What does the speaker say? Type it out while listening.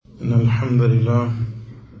إن الحمد لله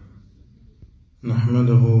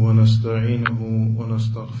نحمده ونستعينه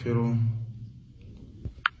ونستغفره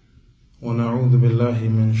ونعوذ بالله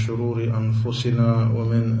من شرور أنفسنا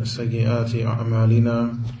ومن سيئات أعمالنا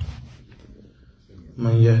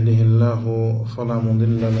من يهده الله فلا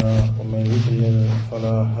مضل له ومن يضلل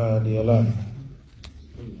فلا هادي له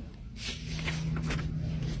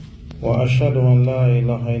وأشهد أن لا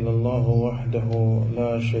إله إلا الله وحده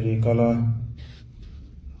لا شريك له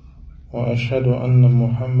وأشهد أن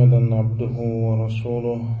محمدا عبده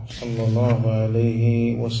ورسوله صلى الله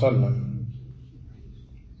عليه وسلم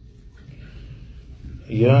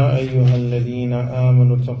يا أيها الذين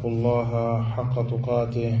آمنوا اتقوا الله حق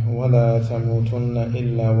تقاته ولا تموتن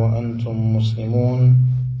إلا وأنتم مسلمون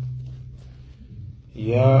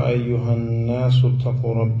يا أيها الناس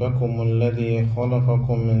اتقوا ربكم الذي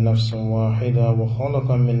خلقكم من نفس واحدة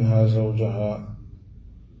وخلق منها زوجها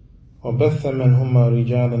وبث منهما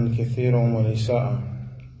رجالا كثيرا ونساء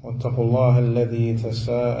واتقوا الله الذي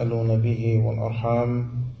تساءلون به والأرحام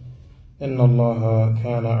إن الله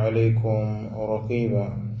كان عليكم رقيبا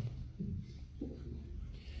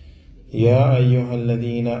يا أيها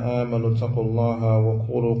الذين آمنوا اتقوا الله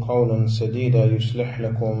وقولوا قولا سديدا يصلح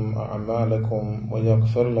لكم أعمالكم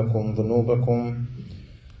ويغفر لكم ذنوبكم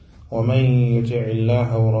ومن يطع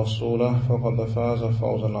الله ورسوله فقد فاز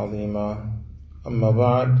فوزا عظيما أما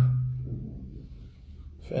بعد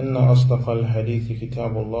فإن أصدق الحديث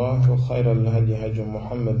كتاب الله وخير الهدي هدي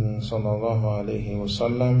محمد صلى الله عليه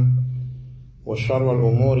وسلم وشر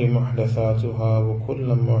الأمور محدثاتها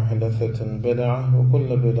وكل محدثة بدعة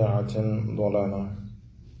وكل بدعة ضلالة.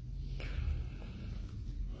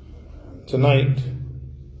 Tonight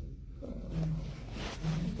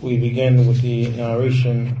we begin with the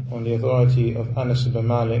narration on the authority of Anas bin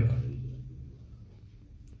Malik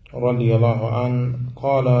radiyallahu an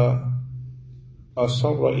قال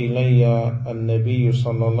أصر إلي النبي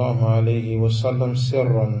صلى الله عليه وسلم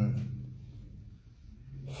سرا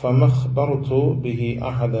فما أخبرت به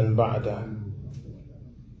أحدا بعده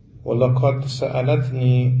ولقد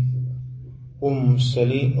سألتني أم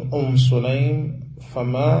سليم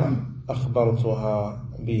فما أخبرتها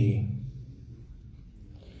به.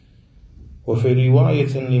 وفي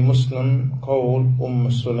رواية لمسلم قول أم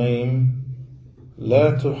سليم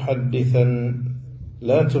لا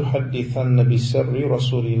تحدثن بسر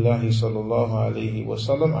رسول الله صلى الله عليه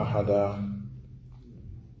وسلم أحدا.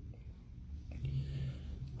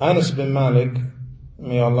 Anas bin Malik,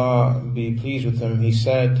 may Allah be pleased with him, he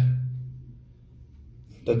said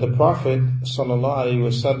that the Prophet sallallahu alaihi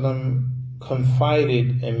wasallam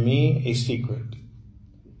confided in me a secret,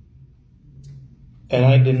 and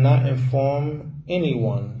I did not inform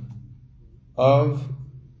anyone of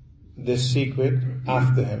this secret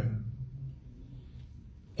after him.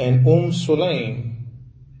 And Sulaym,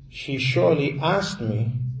 she surely asked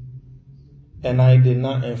me, and I did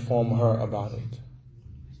not inform her about it.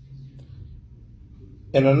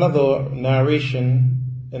 In another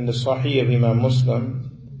narration in the Sahih of Imam Muslim,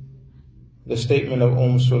 the statement of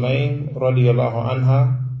Sulaym radiyallahu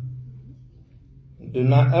anha, do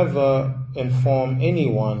not ever inform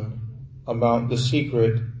anyone about the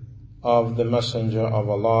secret of the Messenger of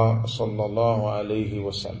Allah sallallahu alayhi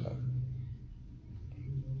wasallam.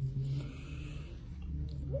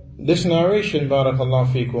 This narration,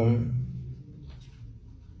 barakallahu fikum,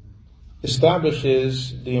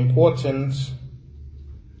 establishes the importance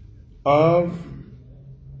of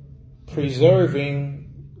preserving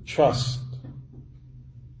trust.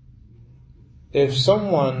 If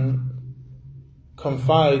someone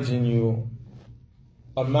confides in you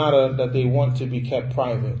a matter that they want to be kept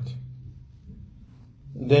private,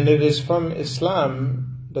 then it is from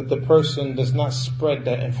Islam that the person does not spread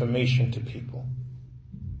that information to people.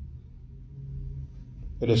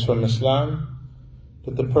 It is from Islam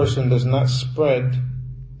that the person does not spread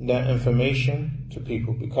that information to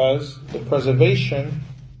people, because the preservation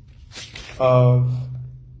of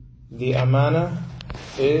the Amānah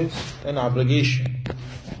is an obligation.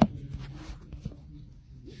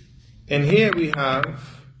 And here we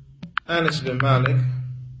have Anas bin Malik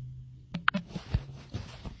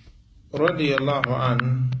radiyallahu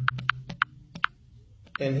an,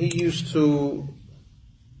 and he used to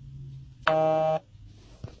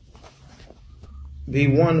be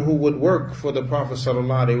one who would work for the Prophet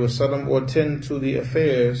sallallahu alaihi wasallam or tend to the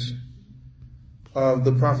affairs of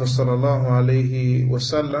the Prophet sallallahu alaihi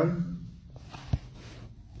wasallam.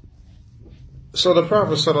 So the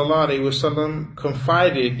Prophet sallallahu alaihi wasallam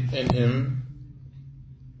confided in him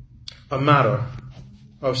a matter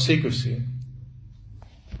of secrecy.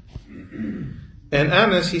 And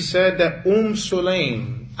Anas, he said that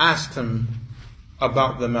Sulaym asked him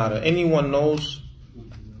about the matter. Anyone knows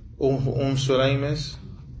who Sulaym is?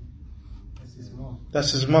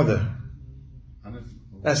 That's his mother.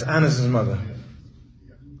 That's Anas' mother.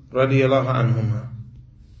 Radiyallahu anhuma.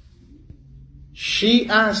 She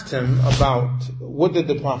asked him about, what did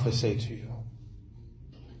the Prophet say to you?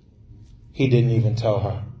 He didn't even tell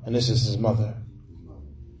her. And this is his mother.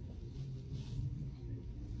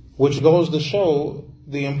 Which goes to show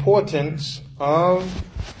the importance of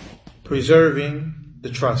preserving the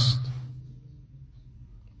trust.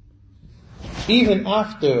 Even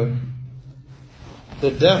after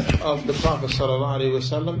the death of the Prophet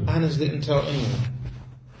ﷺ, Anas didn't tell anyone.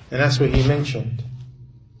 And that's what he mentioned.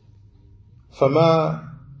 فَمَا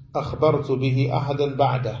أَخْبَرْتُ بِهِ أَحَدًا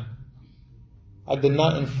بَعْدَهُ. I did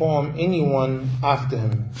not inform anyone after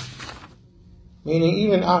him. Meaning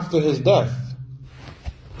even after his death,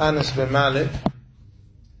 Anas bin Malik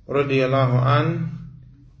radiyallahu an,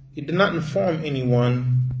 he did not inform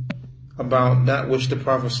anyone about that which the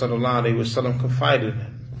Prophet ﷺ confided in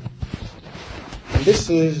him. And this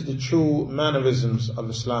is the true mannerisms of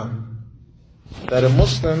Islam. That a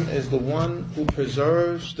Muslim is the one who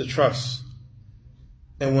preserves the trust.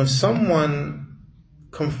 And when someone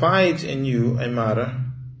confides in you a matter,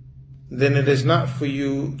 then it is not for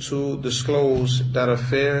you to disclose that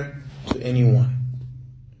affair to anyone.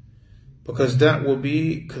 Because that will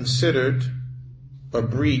be considered a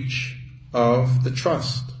breach of the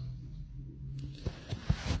trust.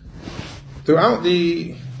 Throughout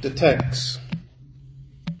the text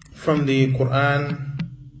from the Quran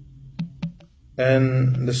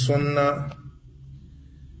and the Sunnah,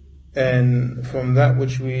 and from that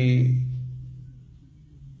which we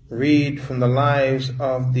read from the lives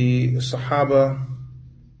of the Sahaba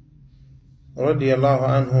radiyallahu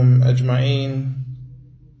anhum ajma'een,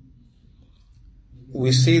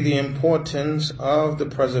 we see the importance of the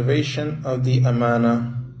preservation of the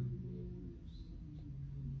Amānah.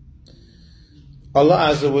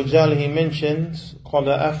 Allah Azza wa Jalla, He mentions, قَدْ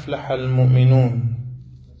أَفْلَحَ الْمُؤْمِنُونَ.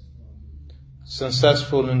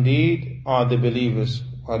 Successful indeed are the believers.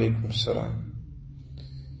 Alaykum salam.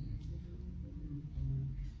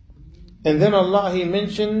 And then Allah, He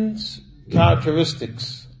mentions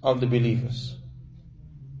characteristics of the believers.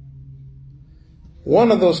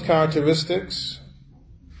 One of those characteristics,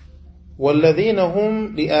 وَالَّذِينَ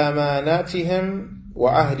هُمْ لِآمَانَاتِهِمْ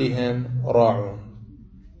وَعَهْدِهِمْ رَاعُونَ.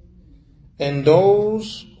 And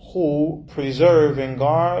those who preserve and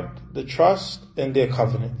guard the trust and their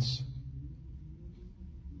covenants.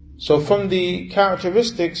 So from the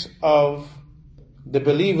characteristics of the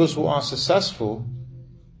believers who are successful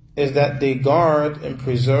is that they guard and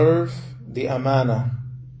preserve the Amānah,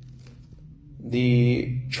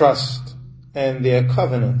 the trust, and their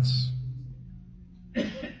covenants.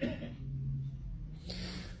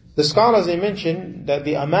 The scholars, they mention that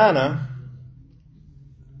the Amānah,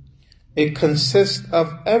 it consists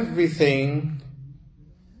of everything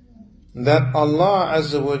that Allah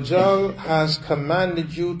Azza wa Jal has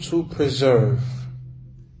commanded you to preserve.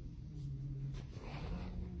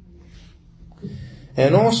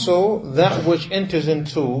 And also that which enters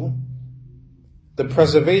into the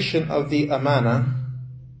preservation of the Amānah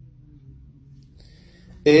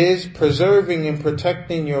is preserving and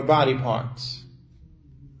protecting your body parts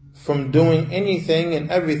from doing anything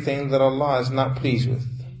and everything that Allah is not pleased with.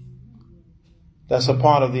 That's a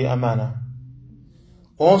part of the Amānah.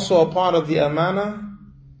 Also a part of the Amānah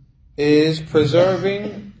is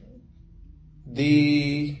preserving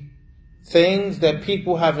the things that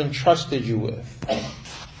people have entrusted you with.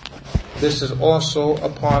 This is also a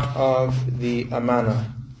part of the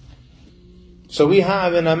Amānah. So we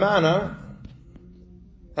have an Amānah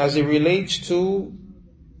as it relates to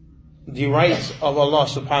the rights of Allah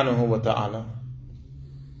subhanahu wa ta'ala.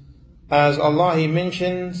 As Allah, He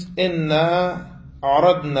mentions, إِنَّا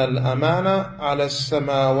عَرَضْنَا الْأَمَانَةَ عَلَى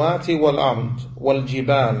السَّمَاوَاتِ وَالْأَرْضِ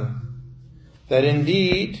وَالْجِبَالِ. That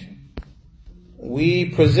indeed we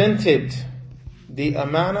presented the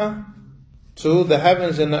Amānah to the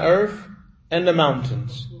heavens and the earth and the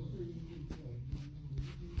mountains.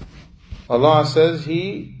 Allah says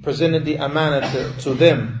He presented the Amānah to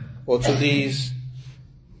them, or to these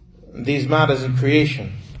matters in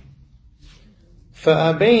creation.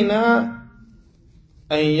 فَأَبَيْنَا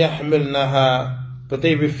أَن يَحْمِلْنَهَا. But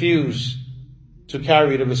they refused to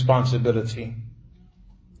carry the responsibility.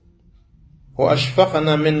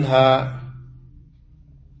 وَأَشْفَقْنَا مِنْهَا.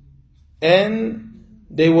 And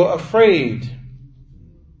they were afraid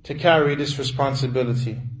to carry this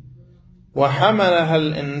responsibility.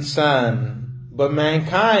 وَحَمَلَهَا الْإِنسَانِ. But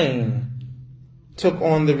mankind took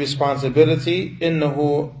on the responsibility.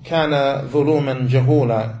 إِنَّهُ كَانَ ظُلُومًا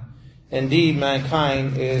جَهُولًا. indeed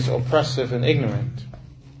mankind is oppressive and ignorant.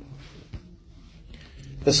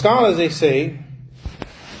 The scholars, they say,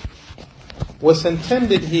 what's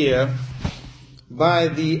intended here by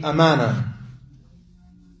the Amānah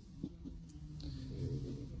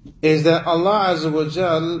is that Allah Azza wa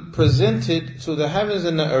Jal presented to the heavens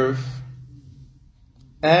and the earth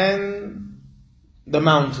and the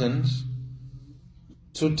mountains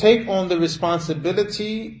to take on the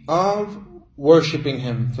responsibility of worshipping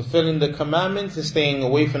Him, fulfilling the commandments and staying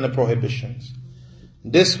away from the prohibitions.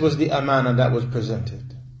 This was the Amānah that was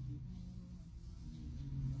presented.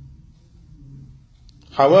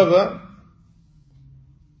 However,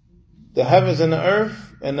 the heavens and the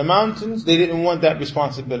earth and the mountains, they didn't want that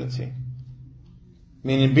responsibility.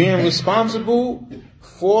 Meaning being responsible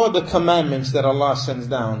for the commandments that Allah sends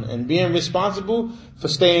down and being responsible for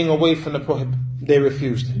staying away from the prohibitions. They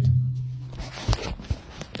refused it.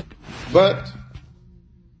 But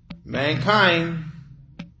mankind,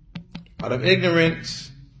 out of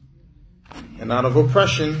ignorance and out of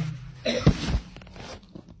oppression,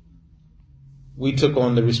 we took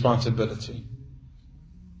on the responsibility.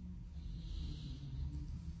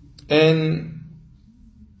 And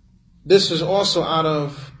this is also out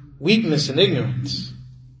of weakness and ignorance.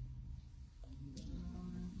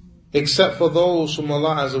 Except for those whom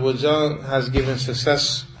Allah Azza wa Jal has given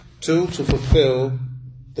success to fulfill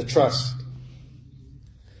the trust.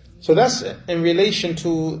 So that's in relation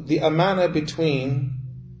to the Amānah between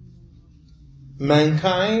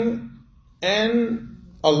mankind and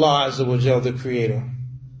Allah Azza wa Jal, the Creator.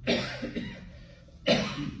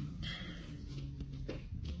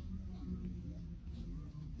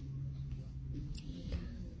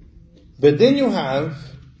 But then you have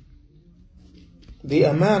the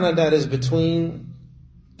Amānah that is between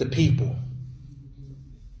the people.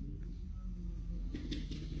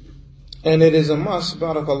 And it is a must,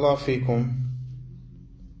 barakallahu feekum,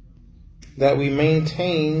 that we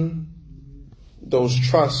maintain those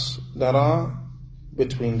trusts that are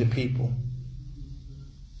between the people.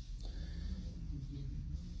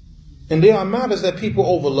 And there are matters that people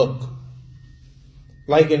overlook,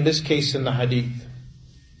 like in this case in the hadith,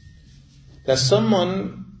 that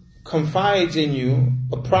someone confides in you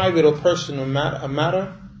a private or personal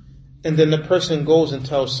matter, and then the person goes and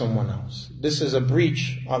tells someone else. This is a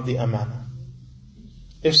breach of the Amānah.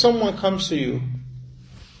 If someone comes to you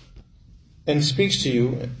and speaks to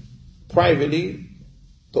you privately,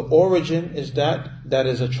 the origin is that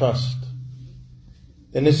is a trust.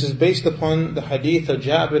 And this is based upon the hadith of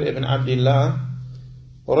Jabir ibn Abdullah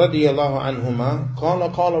radiyallahu anhuma. قال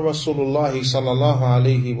رسول الله صلى الله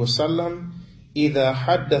عليه وسلم إذا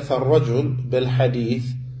حدث الرجل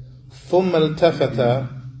بالحديث ثم التفت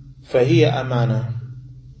فهي أمانة.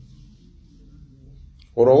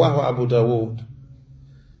 ورواه أبو داود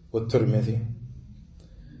والترمذي.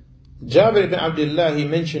 Jabir ibn Abdullah, he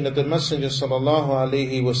mentioned that the Messenger sallallahu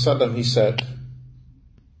alayhi wasallam, he said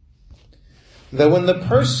that when the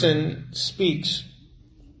person speaks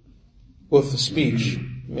with speech,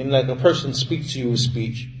 I mean like a person speaks to you with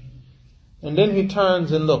speech, and then he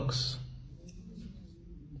turns and looks,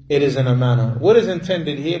 it is an Amānah. What is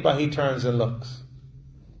intended here by he turns and looks?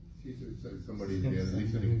 Somebody is there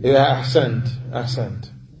listening. Yeah,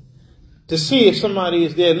 accent. To see if somebody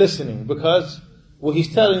is there listening, because what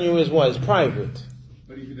he's telling you is what? It's private.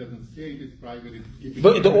 But if he doesn't say it is private, it's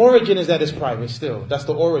But the origin is that it's private still. That's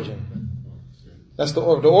the origin. That's the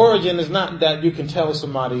origin is not that you can tell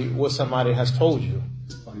somebody what somebody has told you.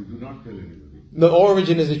 Or you do not tell anybody. The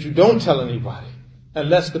origin is that you don't tell anybody.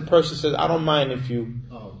 Unless the person says, I don't mind if you,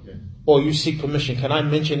 or you seek permission. Can I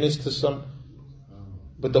mention this to some?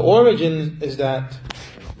 But the origin is that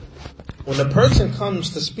when a person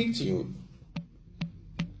comes to speak to you,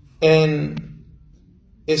 and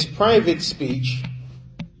it's private speech,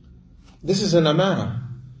 this is an Amānah.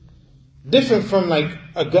 Different from like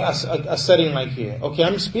a setting like here. Okay,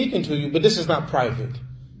 I'm speaking to you, but this is not private.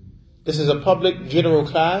 This is a public general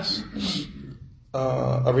class.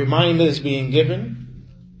 A reminder is being given.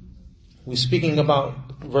 We're speaking about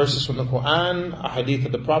verses from the Quran, a hadith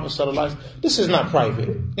of the Prophet sallallahu alaihi wasallam. This is not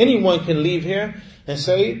private. Anyone can leave here and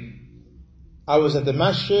say, I was at the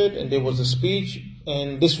Masjid and there was a speech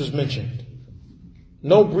and this was mentioned.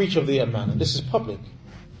 No breach of the Amānah. This is public.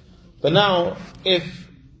 But now, if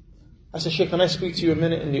I say, Sheikh, can I speak to you a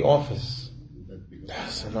minute in the office?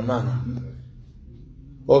 That's an Amānah.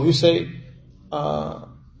 Or if you say,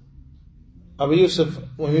 Abu Yusuf,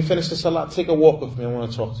 when we finish the salah, take a walk with me, I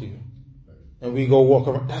want to talk to you. And we go walk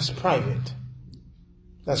around. That's private.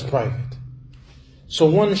 That's private. So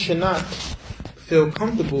one should not feel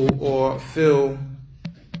comfortable or feel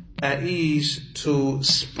at ease to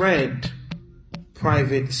spread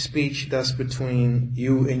private speech that's between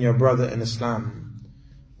you and your brother in Islam,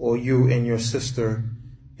 or you and your sister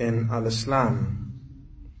in al-Islam.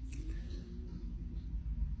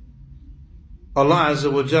 Allah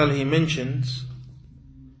Azza wa Jal, He mentions,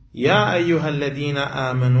 Ya ayyuha alladhina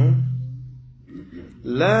amanu,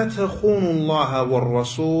 la takhunu Allah wal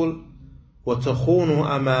Rasul, wa takhunu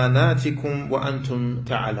amanatikum wa antum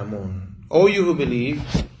ta'alamun. O you who believe,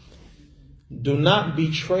 do not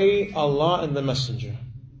betray Allah and the Messenger,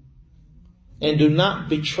 and do not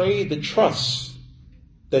betray the trust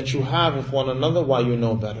that you have with one another while you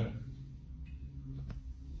know better.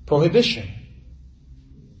 Prohibition.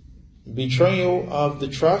 Betrayal of the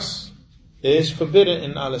trust is forbidden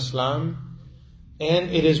in al-Islam, and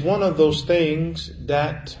it is one of those things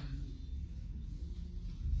that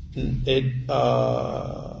it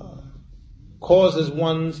causes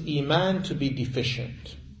one's iman to be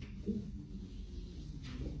deficient.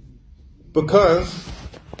 Because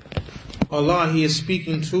Allah, He is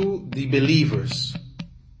speaking to the believers.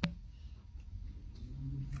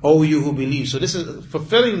 O you who believe. So this is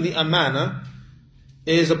fulfilling the Amānah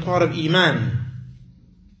is a part of Iman.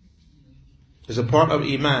 Is a part of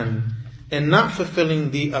Iman. And not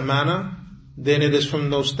fulfilling the Amānah, then it is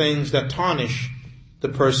from those things that tarnish the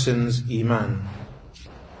person's Iman.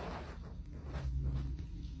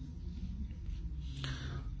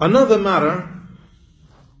 Another matter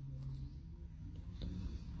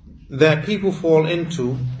that people fall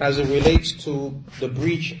into as it relates to the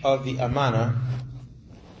breach of the Amānah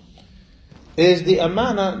is the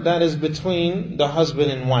Amānah that is between the husband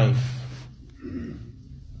and wife.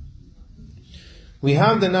 We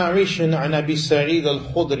have the narration عن أبي سعيد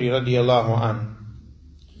الخدري رضي الله عنه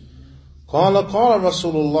قال قال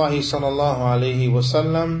رسول الله صلى الله عليه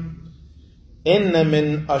وسلم إن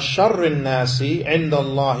من أشر الناس عند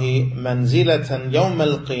الله منزلة يوم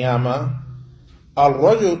القيامة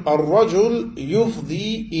الرجل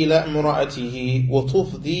يفضي إلى امرأته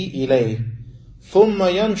وتفضي إليه ثم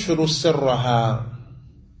ينشر سرها.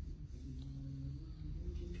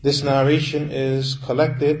 This narration is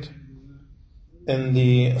collected in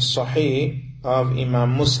the Sahih of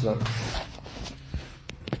Imam Muslim.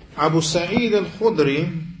 Abu Sa'id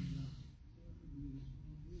al-Khudri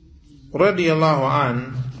radiyallahu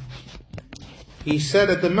an, he said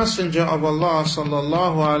that the Messenger of Allah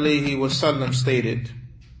sallallahu alayhi wasallam stated,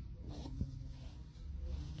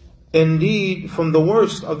 indeed, from the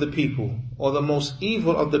worst of the people, or the most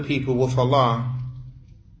evil of the people with Allah,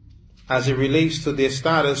 as it relates to their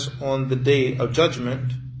status on the Day of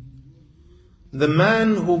Judgment, the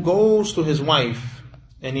man who goes to his wife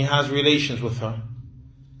and he has relations with her,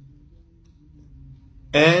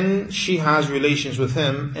 and she has relations with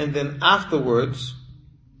him, and then afterwards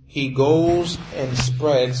he goes and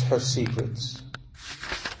spreads her secrets.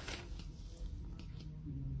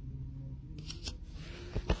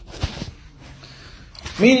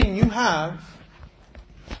 Meaning you have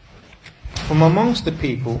from amongst the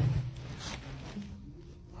people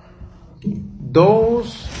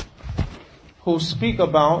those who speak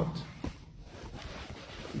about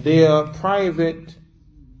their private,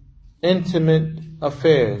 intimate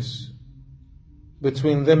affairs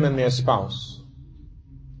between them and their spouse.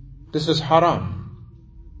 This is haram.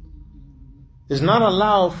 It's not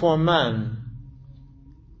allowed for a man.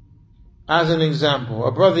 As an example,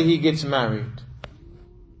 a brother, he gets married.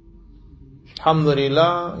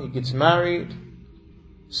 Alhamdulillah, he gets married.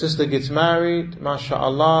 Sister gets married.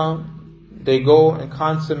 MashaAllah. They go and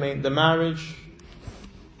consummate the marriage.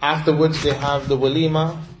 Afterwards, they have the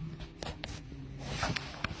walima.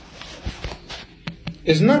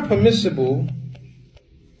 It's not permissible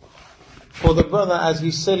for the brother, as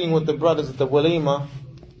he's sitting with the brothers at the walima,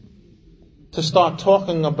 to start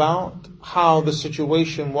talking about how the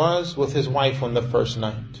situation was with his wife on the first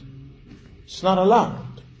night. It's not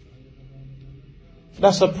allowed.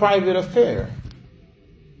 That's a private affair.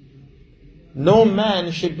 No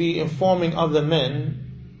man should be informing other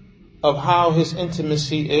men of how his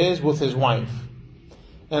intimacy is with his wife.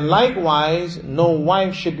 And likewise, no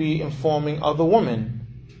wife should be informing other women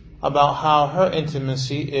about how her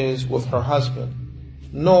intimacy is with her husband,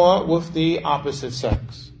 nor with the opposite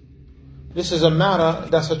sex. This is a matter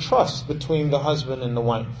that's a trust between the husband and the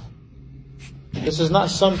wife. This is not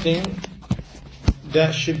something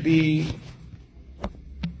that should be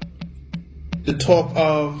the talk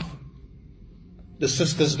of the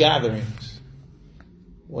sisters' gatherings.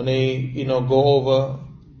 When they, go over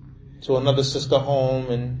to another sister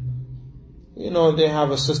home and, they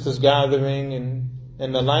have a sisters' gathering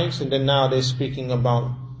and the likes, and then now they're speaking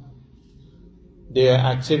about their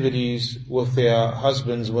activities with their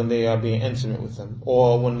husbands when they are being intimate with them,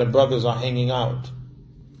 or when the brothers are hanging out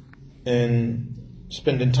and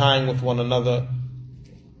spending time with one another.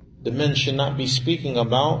 The men should not be speaking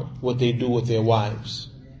about what they do with their wives.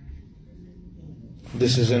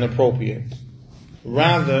 This is inappropriate.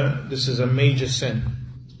 Rather, this is a major sin.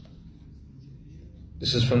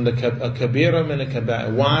 This is from the kabira min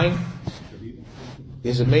al-kaba'ir. Why?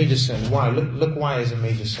 It's a major sin. Why? Look why it's a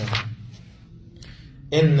major sin.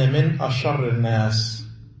 Inna min ashar al-nas.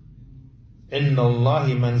 Inna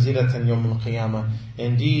Allahi manzilatan yawm al-qiyamah.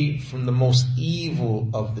 Indeed, from the most evil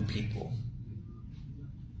of the people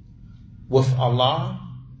with Allah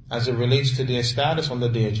as it relates to their status on the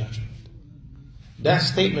Day of Judgment. That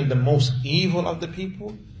statement, the most evil of the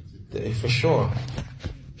people, for sure,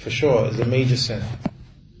 is a major sin.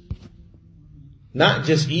 Not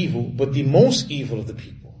just evil, but the most evil of the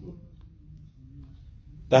people.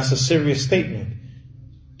 That's a serious statement.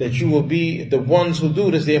 That you will be, the ones who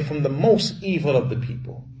do this, they're from the most evil of the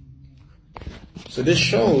people. So this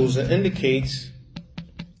shows and indicates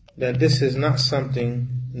that this is not something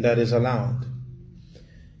that is allowed.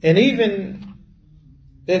 And even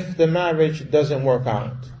if the marriage doesn't work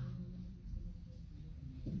out,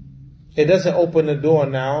 it doesn't open the door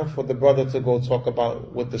now for the brother to go talk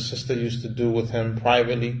about what the sister used to do with him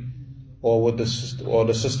privately, or what the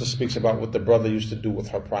sister speaks about what the brother used to do with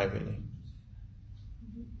her privately.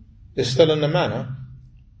 It's still in Amānah.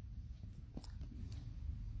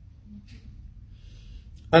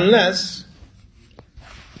 Unless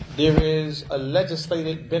there is a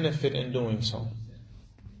legislated benefit in doing so.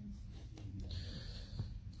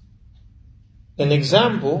 An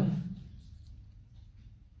example,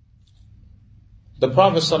 the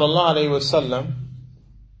Prophet ﷺ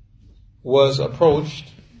was approached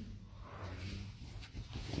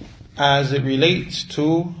as it relates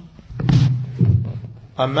to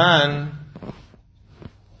a man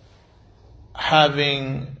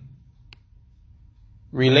having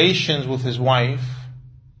relations with his wife,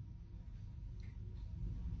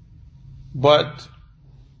 but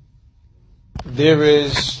there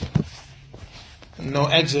is no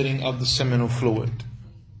exiting of the seminal fluid.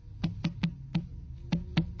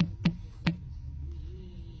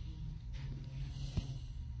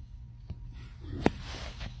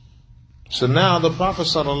 So now the Prophet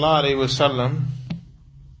ﷺ,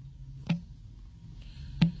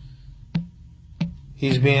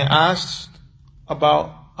 he's being asked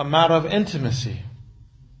about a matter of intimacy.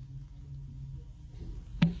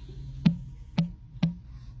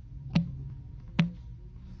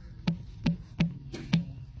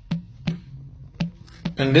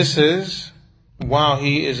 And this is while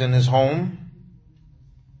he is in his home.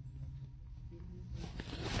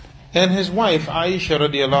 And his wife, Aisha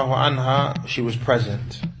radiallahu anha, she was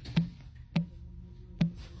present.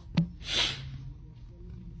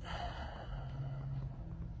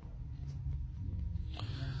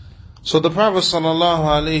 So the Prophet sallallahu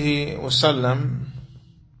alaihi wasallam,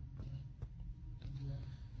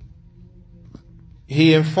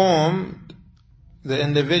 he informed the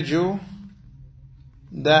individual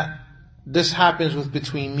that this happens with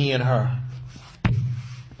between me and her.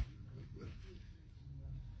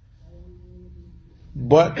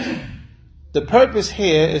 But the purpose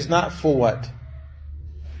here is not for what?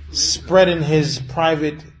 Spreading his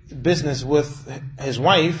private business with his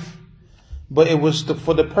wife, but it was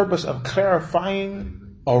for the purpose of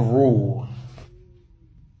clarifying a rule.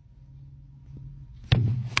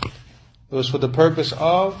 It was for the purpose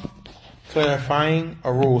of clarifying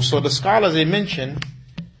a rule. So the scholars, they mentioned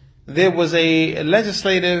there was a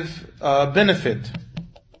legislative benefit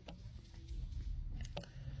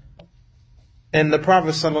in the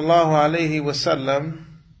Prophet sallallahu alaihi wasallam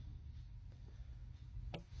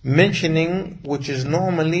mentioning, which is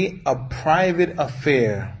normally a private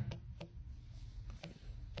affair,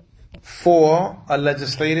 for a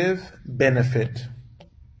legislative benefit.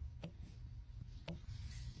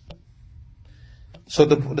 So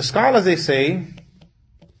the scholars, they say,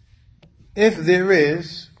 if there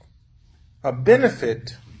is a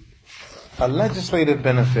benefit, a legislative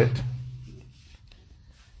benefit,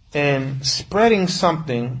 in spreading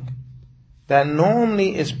something that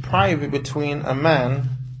normally is private between a man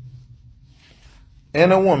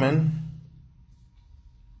and a woman,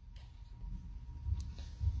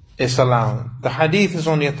 it's allowed. The hadith is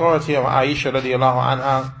on the authority of Aisha radiallahu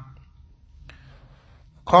anha.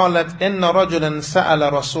 قالت إن رجلا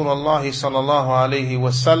سأل رسول الله صلى الله عليه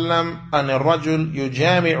وسلم أن الرجل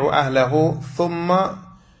يجامع أهله ثم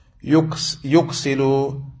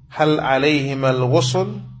يغسل هل عليهما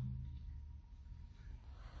الغسل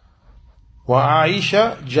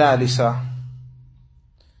وعائشة جالسة.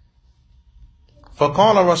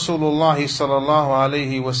 فقال رسول الله صلى الله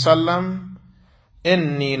عليه وسلم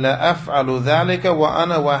إني لأفعل ذلك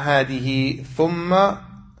وأنا وهذه ثم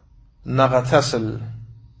نغتسل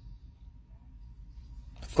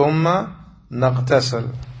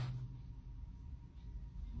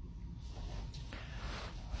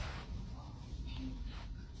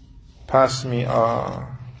Pass me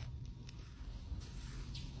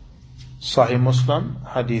Sahih Muslim,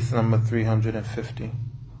 hadith number 350.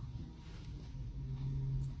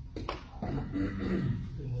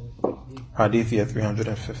 Hadith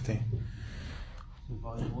 350.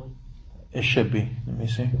 It should be. Let me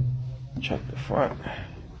see. Check the front.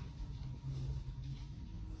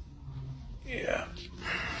 Yeah.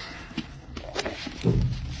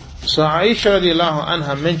 So Aisha radiallahu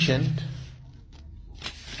anha mentioned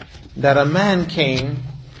that a man came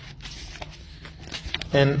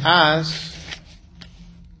and asked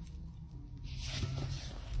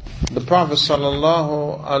the Prophet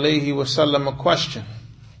sallallahu alaihi wasallam a question.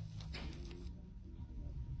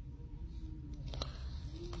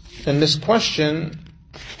 And this question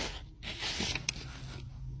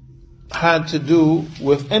had to do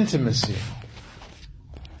with intimacy.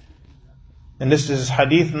 And this is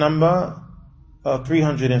hadith number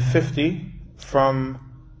 350 from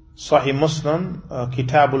Sahih Muslim,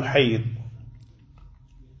 Kitabul Hayd.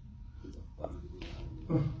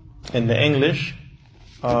 In the English,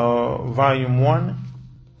 volume 1,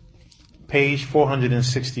 page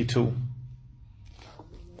 462.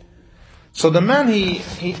 So the man,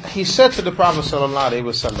 he said to the Prophet sallallahu alaihi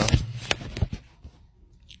wasallam,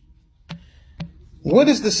 what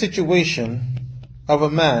is the situation of a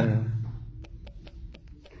man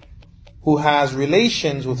who has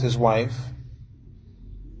relations with his wife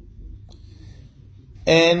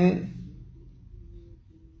and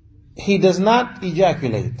he does not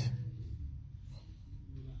ejaculate?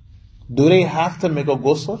 Do they have to make a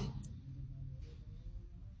ghusl?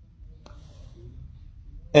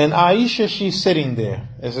 And Aisha, she's sitting there,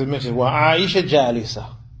 as it mentions, well, Aisha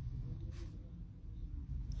jalisa.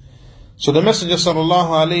 So the Messenger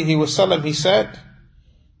sallallahu alaihi wasallam, he said,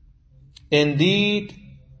 indeed,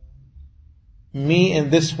 me and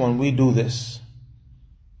this one, we do this.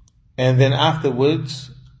 And then afterwards,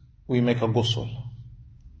 we make a ghusl.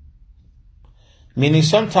 Meaning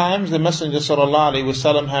sometimes the Messenger sallallahu alaihi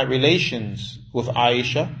wasallam had relations with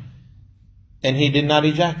Aisha and he did not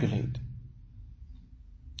ejaculate.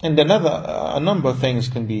 And a number of things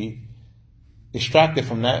can be extracted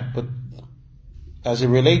from that, but as it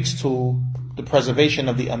relates to the preservation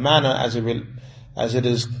of the Amānah, as it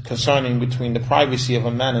is concerning between the privacy of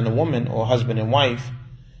a man and a woman, or husband and wife,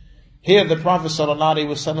 here the Prophet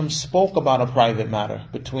ﷺ spoke about a private matter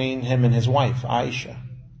between him and his wife, Aisha.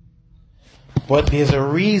 But there's a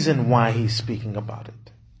reason why he's speaking about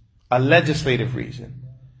it. A legislative reason.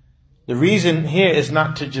 The reason here is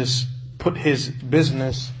not to just put his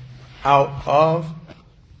business out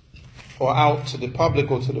to the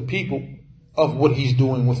public or to the people of what he's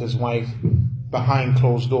doing with his wife behind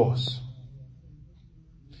closed doors.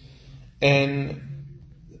 And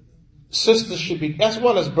sisters should be, as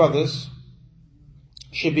well as brothers,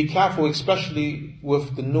 should be careful, especially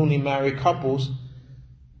with the newly married couples.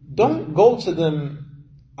 Don't go to them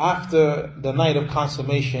after the night of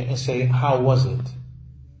consummation and say, how was it?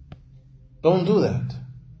 Don't do that.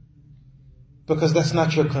 Because that's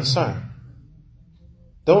not your concern.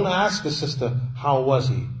 Don't ask the sister, how was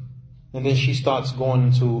he? And then she starts going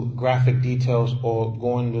into graphic details or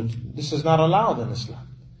this is not allowed in Islam.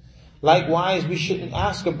 Likewise, we shouldn't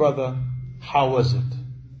ask a brother, how was it?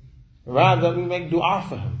 Rather, we make dua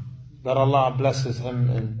for him, that Allah blesses him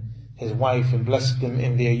and his wife and blesses them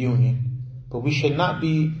in their union. But we should not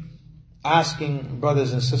be asking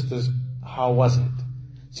brothers and sisters, how was it?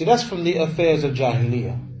 See, that's from the affairs of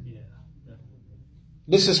Jahiliyyah.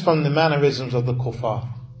 This is from the mannerisms of the kuffar.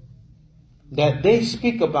 That they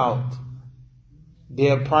speak about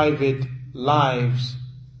their private lives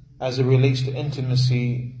as it relates to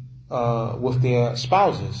intimacy with their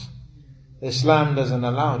spouses. Islam doesn't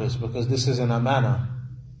allow this because this is an amana.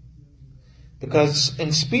 Because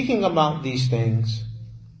in speaking about these things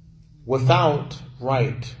without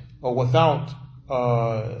right or without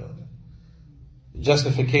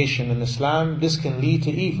justification in Islam, this can lead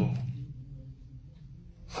to evil.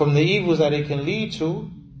 From the evils that it can lead to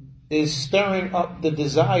is stirring up the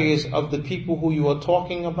desires of the people who you are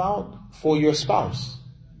talking about for your spouse.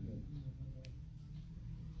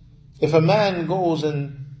 If a man goes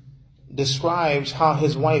and describes how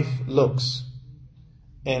his wife looks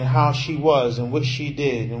and how she was and what she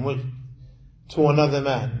did and what to another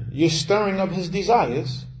man, you're stirring up his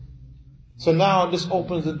desires So now this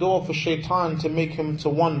opens the door for shaitan to make him to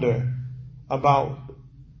wonder about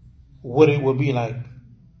what it would be like.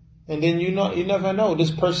 And then you never know, this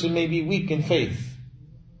person may be weak in faith.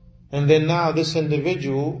 And then now this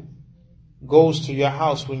individual goes to your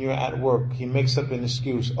house when you're at work. He makes up an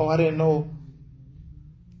excuse. Oh, I didn't know.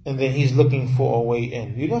 And then he's looking for a way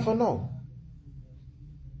in. You never know.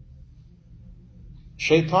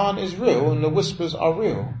 Shaitan is real and the whispers are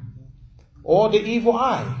real. Or the evil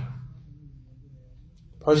eye.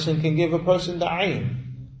 Person can give a person the ayn.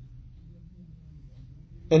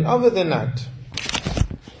 And other than that,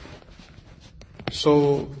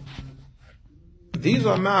 so these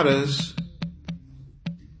are matters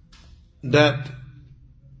that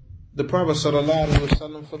the Prophet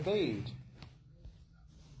ﷺ forbade.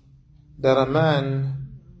 That a man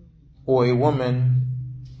or a woman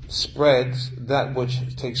spreads that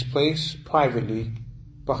which takes place privately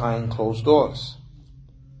behind closed doors.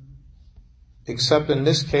 Except in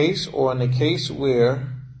this case, or in the case where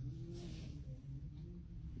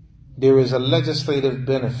there is a legislative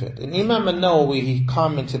benefit. And Imam An-Nawawi, he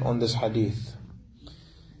commented on this hadith.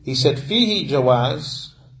 He said, فيه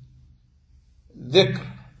جواز ذكر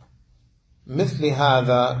مثل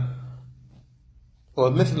هذا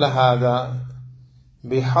ومثل هذا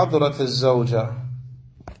بحضرة الزوجة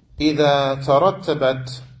إذا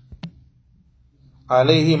ترتبت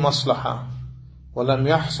عليه مصلحة ولم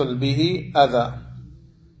يحصل به أذى.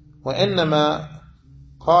 وإنما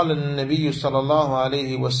قال النبي صلى الله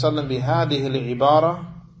عليه وسلم بهذه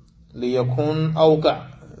العبارة ليكون أوقع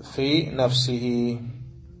في نفسه.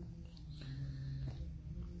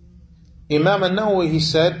 Imam An-Nawawi, he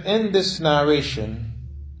said, in this narration,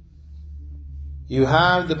 you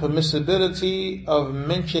have the permissibility of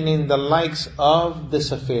mentioning the likes of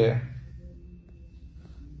this affair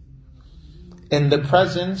in the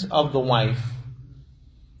presence of the wife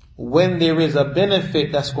when there is a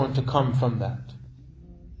benefit that's going to come from that.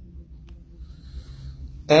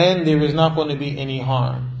 And there is not going to be any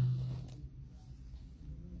harm.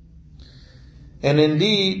 And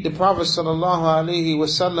indeed, the Prophet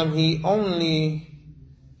ﷺ, he only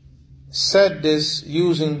said this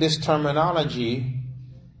using this terminology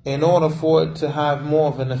in order for it to have more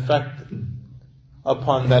of an effect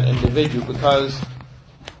upon that individual, because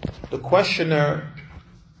the questioner,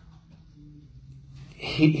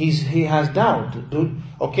 he has doubt.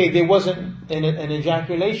 Okay, there wasn't an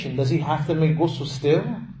ejaculation. Does he have to make ghusl still?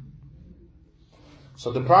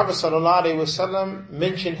 So the Prophet ﷺ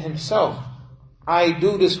mentioned himself, I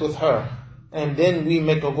do this with her, and then we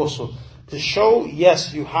make a ghusl. To show,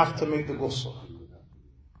 yes, you have to make the ghusl.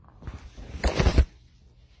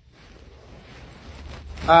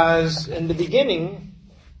 As in the beginning,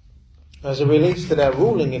 as it relates to that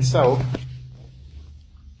ruling itself,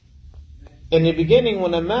 in the beginning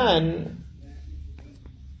when a man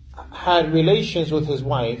had relations with his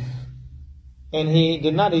wife and he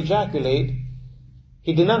did not ejaculate,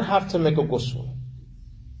 he did not have to make a ghusl.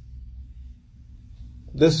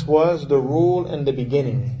 This was the rule in the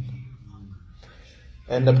beginning.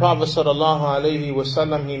 And the Prophet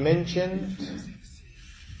ﷺ, he mentioned,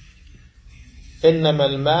 إِنَّمَا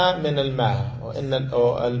الْمَاء مِنَ الْمَاء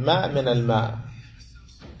or الْمَاء مِنَ الْمَاء.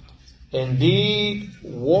 Indeed,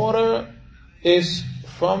 water is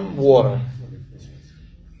from water.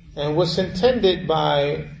 And what's intended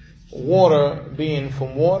by water being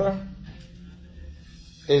from water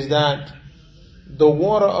is that the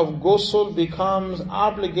water of ghusl becomes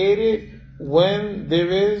obligated when there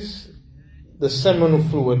is the seminal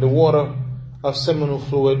fluid, the water of seminal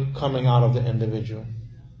fluid coming out of the individual.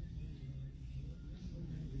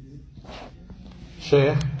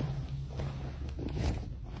 Shaykh,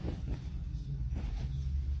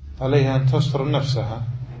 عليها أن تستر نفسها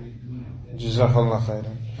جزاك الله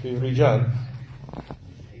خيرا في رجال.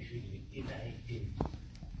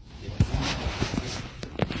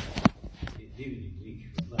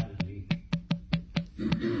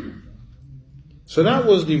 So that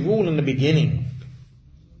was the rule in the beginning,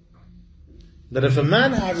 that if a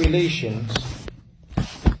man had relations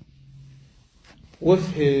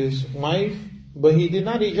with his wife, but he did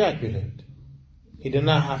not ejaculate, he did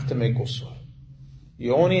not have to make ghusl.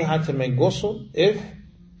 You only had to make ghusl if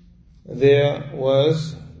there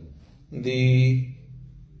was the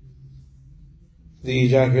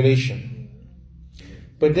ejaculation.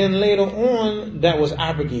 But then later on, that was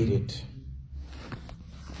abrogated.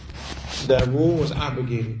 That rule was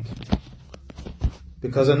abrogated.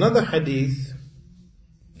 Because another hadith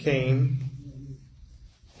came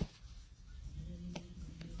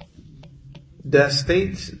that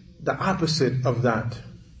states the opposite of that.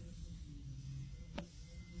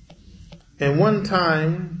 And one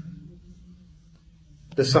time,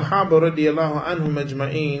 the Sahaba radiallahu anhum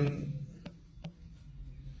ajma'een,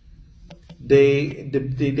 they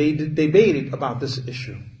debated about this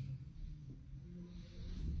issue.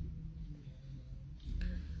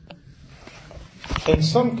 And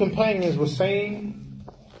some companions were saying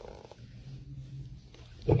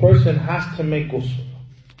the person has to make ghusl.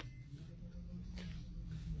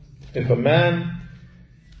 If a man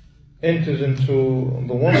enters into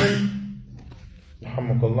the woman,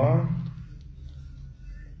 alhamdulillah,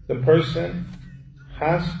 the person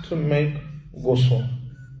has to make ghusl.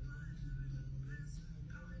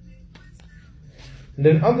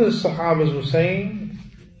 Then other Sahabas were saying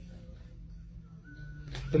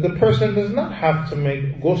that the person does not have to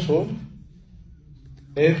make ghusl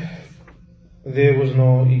if there was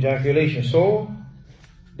no ejaculation. So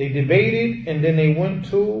they debated, and then they went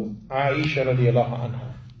to Aisha radiallahu anha.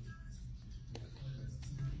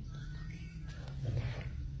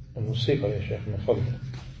 الموسيقى يا شيخ من فضلك.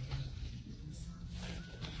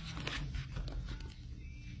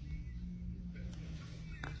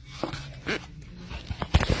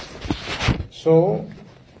 So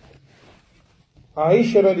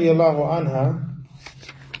Aisha radiallahu anha,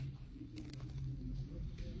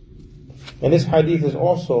 and this hadith is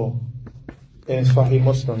also in Sahih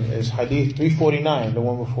Muslim, is hadith 349, the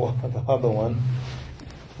one before the other one.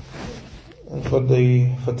 And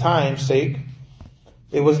for time's sake,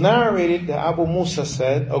 it was narrated that Abu Musa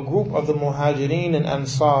said, a group of the Muhajirin and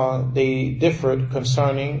Ansar, they differed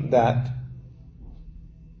concerning that.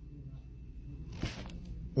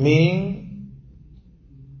 Meaning,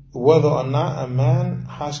 whether or not a man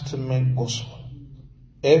has to make ghusl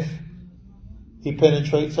if he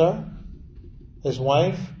penetrates her, his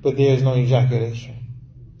wife, but there is no ejaculation.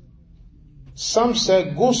 Some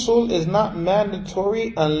said ghusl is not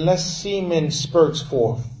mandatory unless semen spurts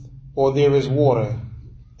forth or there is water,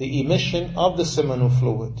 the emission of the seminal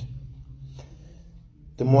fluid.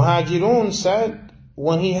 The Muhajirun said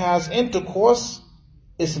when he has intercourse,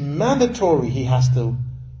 it's mandatory he has to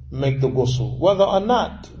make the ghusl, whether or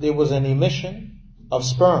not there was an emission of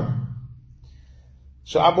sperm.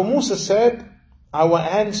 So Abu Musa said, I will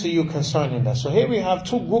answer you concerning that. So here we have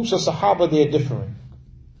two groups of Sahaba, they are different.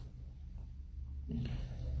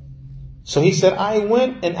 So he said, I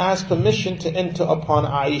went and asked permission to enter upon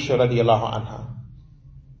Aisha radiallahu anha.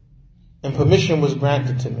 And permission was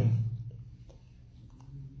granted to me.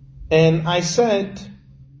 And I said,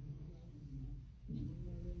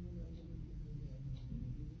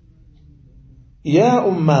 Ya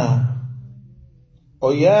Ummah,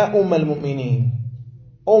 or Ya al-Mu'mineen,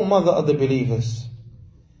 O mother of the believers,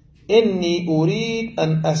 Inni urid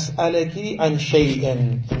an as'alaki an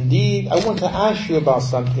shay'in. Indeed, I want to ask you about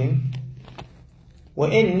something. Wa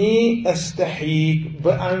inni astahi,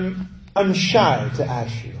 but I'm shy to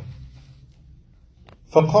ask you.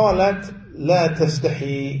 فقالت لا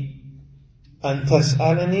تستحي أن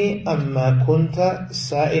تسألني أما كنت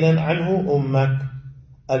سائلا عنه أمك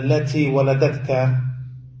التي ولدتك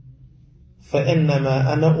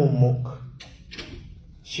فإنما أنا أمك.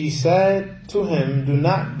 She said to him, do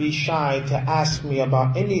not be shy to ask me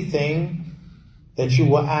about anything that you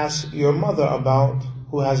will ask your mother about,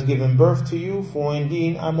 who has given birth to you, for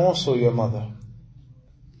indeed I'm also your mother.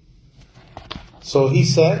 So he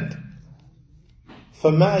said,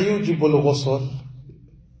 فَمَا يُوجِبُ الْغُسْلِ.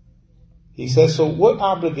 He says, so what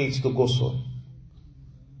obligates the ghusl?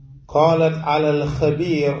 قالت على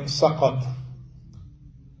الخبير سقط.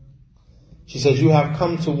 She says, you have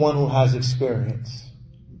come to one who has experience.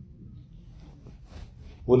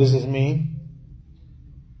 What does this mean?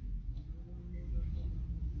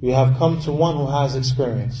 You have come to one who has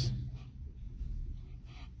experience.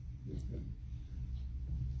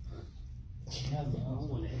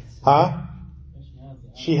 Huh?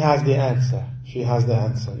 She has the answer. She has the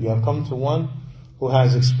answer. You have come to one who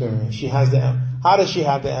has experience. She has the answer. How does she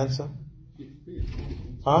have the answer?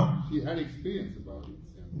 Huh? She had experience about it.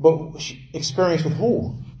 But experience with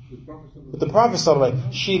who? With the Prophet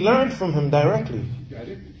ﷺ. She learned from him directly.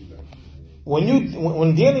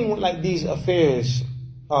 When dealing with like these affairs,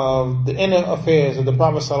 the inner affairs of the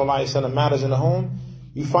Prophet ﷺ, matters in the home,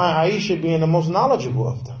 you find Aisha being the most knowledgeable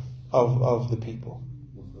of them, of the people.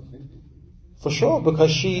 For sure,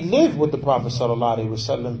 because she lived with the Prophet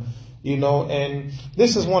ﷺ, and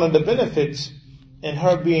this is one of the benefits in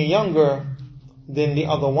her being younger than the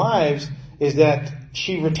other wives, is that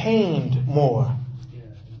she retained more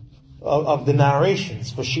of the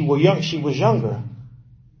narrations, for she was younger,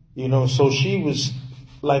 so she was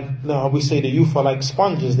like, we say the youth are like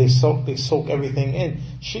sponges, they soak everything in.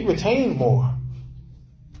 She retained more.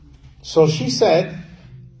 So she said,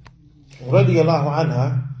 radiyallahu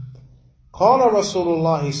anha, قال رسول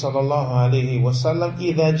الله صلى الله عليه وسلم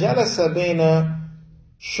إذا جلس بين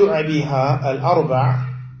شعبها الأربع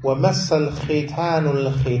ومس الختان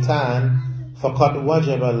الختان فقد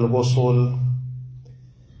وجب الغسل.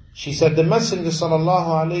 She said the Messenger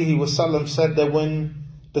sallallahu alaihi wasallam said that when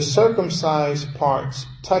the circumcised parts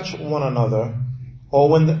touch one another,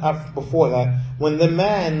 or before that, when the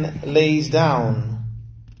man lays down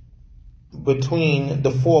between the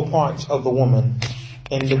four parts of the woman,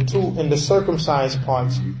 and the circumcised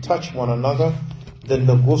parts touch one another, then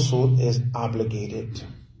the ghusl is obligated.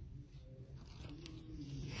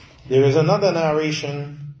 There is another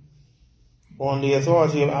narration on the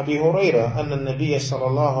authority of Abi Hurairah, أن النبي صلى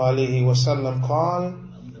الله عليه وسلم قال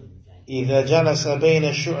إذا جلس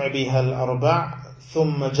بين شعبها الأربع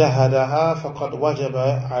ثم جهدها فقد وجب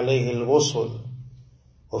عليه الغسل.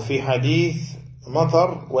 وفي حديث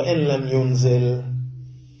مطر وإن لم ينزل.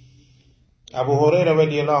 Abu Hurairah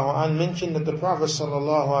radiallahu anh mentioned that the Prophet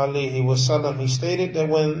sallallahu alaihi wasallam, he stated that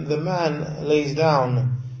when the man lays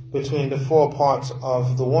down between the four parts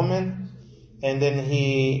of the woman and then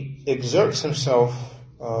he exerts himself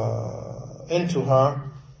into her,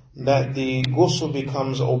 that the ghusl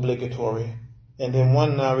becomes obligatory. And then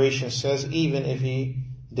one narration says even if he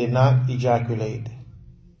did not ejaculate.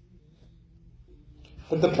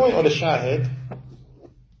 But the point of the shahid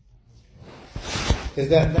is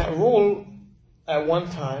that rule at one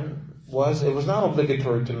time it was not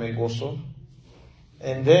obligatory to make ghusl,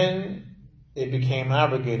 and then it became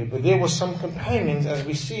abrogated. But there were some companions, as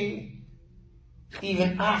we see,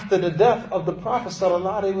 even after the death of the Prophet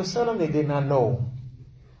sallallahu alaihi wasallam, they did not know.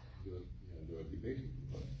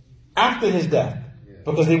 After his death,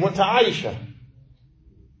 because they went to Aisha.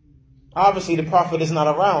 Obviously, the Prophet is not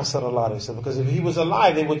around sallallahu alaihi wasallam, because if he was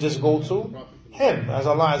alive, they would just go to him, as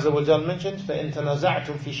Allah Azza wa Jal mentioned, فَإِن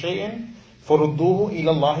تَنَزَعْتُمْ فِي شَيْءٍ فَرُدُّوهُ إِلَى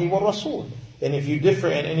اللَّهِ وَالرَّسُولِ. And if you differ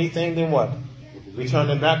in anything, then what? Return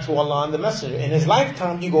it back to Allah and the Messenger. In his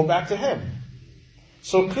lifetime, you go back to him.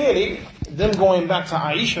 So clearly, them going back to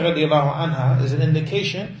Aisha radiallahu anha is an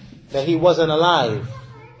indication that he wasn't alive.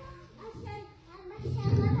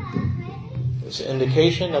 It's an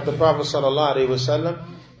indication that the Prophet sallallahu alaihi wasallam,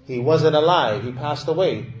 he wasn't alive, he passed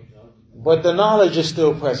away. But the knowledge is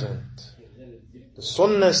still present. The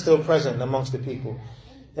sunnah is still present amongst the people.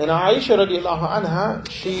 And Aisha radiallahu anha,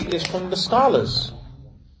 she is from the scholars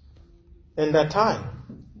in that time.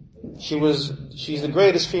 She's the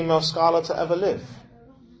greatest female scholar to ever live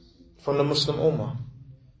from the Muslim Ummah.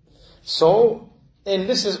 So, and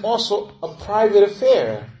this is also a private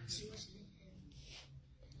affair.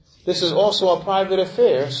 This is also a private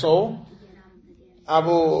affair. So,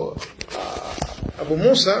 Abu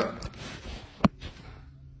Musa,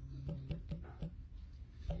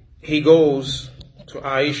 he goes to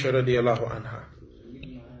Aisha radiallahu anha,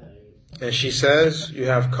 and she says, you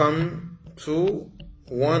have come to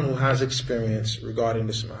one who has experience regarding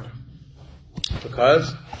this matter,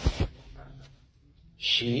 because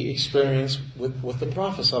she experienced with the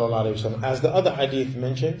Prophet sallallahu alaihi wasallam. As the other hadith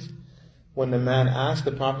mentions, when the man asked,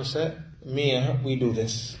 the Prophet said, me and her, we do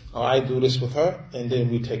this, or I do this with her, and then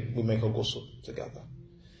we make a ghusl together.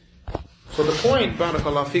 So the point,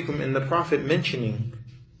 barakallahu fikum, in the Prophet mentioning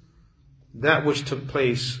that which took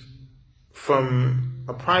place from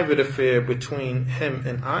a private affair between him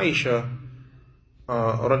and Aisha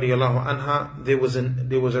radiyallahu anha, there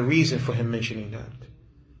was a reason for him mentioning that.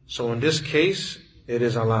 So in this case, it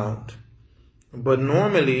is allowed. But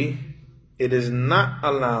normally, it is not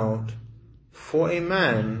allowed for a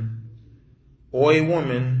man or a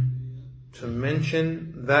woman to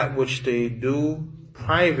mention that which they do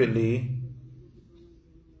privately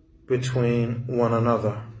between one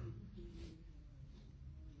another.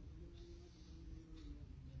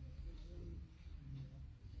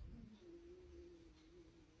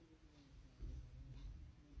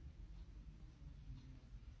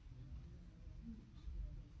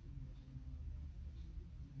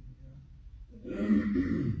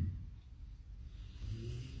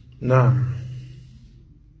 Now,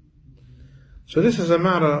 so this is a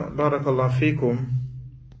matter, barakallahu fikum,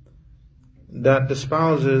 that the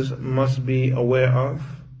spouses must be aware of,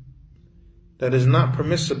 that is not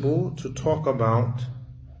permissible to talk about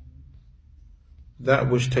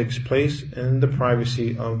that which takes place in the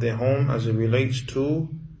privacy of their home as it relates to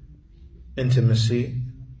intimacy,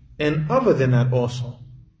 and other than that also,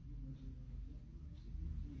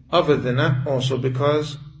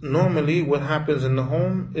 because normally what happens in the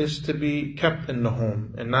home is to be kept in the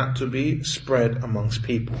home and not to be spread amongst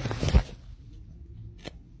people.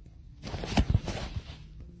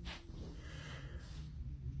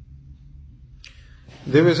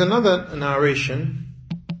 There is another narration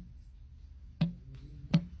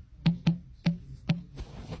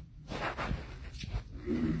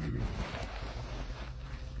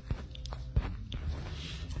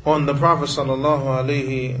on the Prophet sallallahu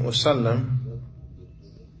alaihi wasallam,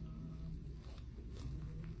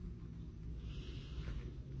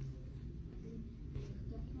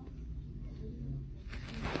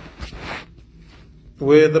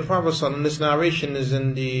 where the Prophet sallallahu alaihi wasallam, this narration is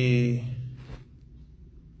in the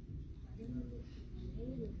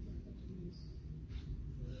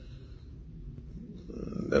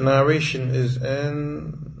narration is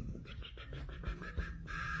in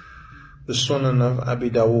the Sunan of Abi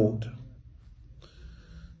Dawood.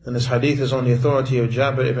 And this hadith is on the authority of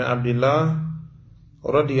Jabir ibn Abdullah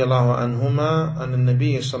radiyallahu anhuma an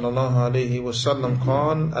al-Nabi sallallahu alayhi wa sallam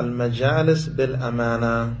قال المجالس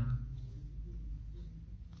بالأمانة.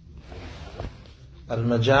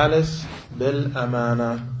 المجالس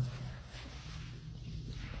بالأمانة.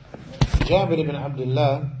 Jabir ibn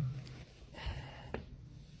Abdullah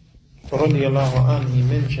radiyallahu anhu, he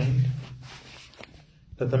mentioned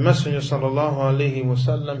that the Messenger sallallahu alayhi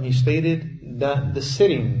wasallam, he stated that the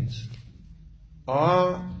sittings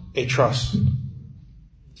are a trust.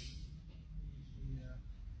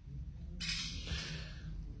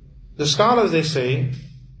 The scholars, they say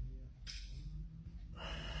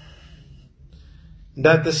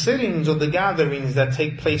that the sittings or the gatherings that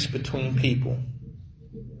take place between people,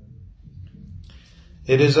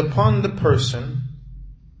 it is upon the person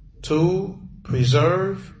to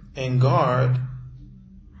preserve and guard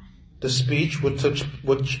the speech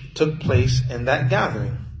which took place in that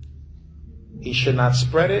gathering. He should not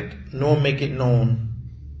spread it nor make it known.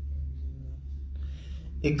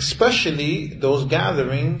 Especially those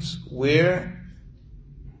gatherings where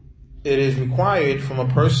it is required from a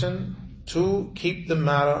person to keep the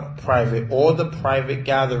matter private, or the private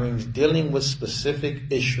gatherings dealing with specific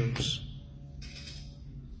issues.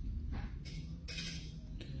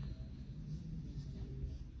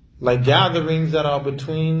 Like gatherings that are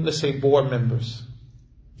between, let's say, board members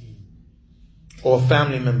or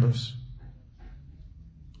family members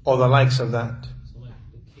or the likes of that. So like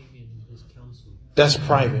the king and his council. That's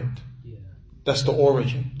private. Yeah. That's the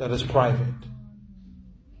origin. That is private.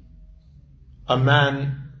 A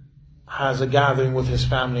man has a gathering with his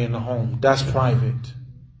family in the home. That's private.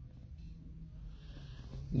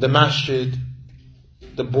 The Masjid,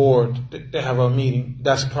 the board, they have a meeting.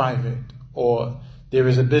 That's private. Or there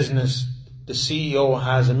is a business, the CEO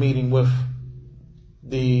has a meeting with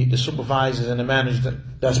the supervisors and the managers.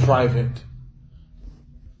 That's private.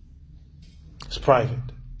 It's private.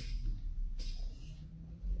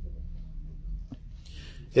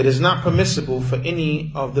 It is not permissible for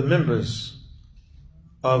any of the members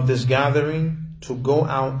of this gathering to go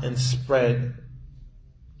out and spread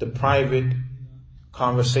the private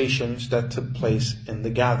conversations that took place in the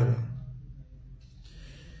gathering.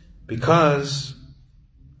 Because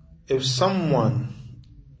if someone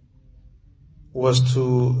was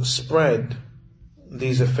to spread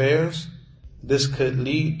these affairs, this could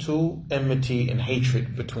lead to enmity and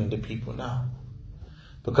hatred between the people now.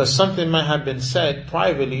 Because something might have been said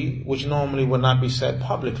privately, which normally would not be said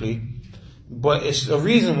publicly, but it's a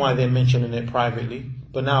reason why they're mentioning it privately.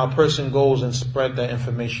 But now a person goes and spread that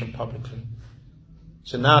information publicly.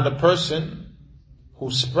 So now the person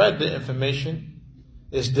who spread the information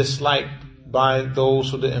is disliked by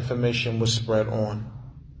those who the information was spread on.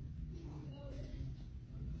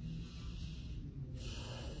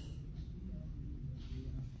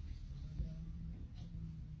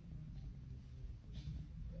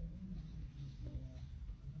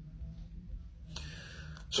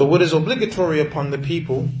 So what is obligatory upon the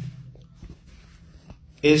people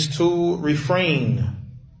is to refrain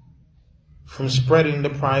from spreading the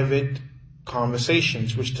private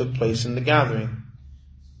conversations which took place in the gathering.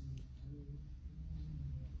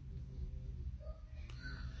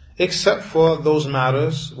 Except for those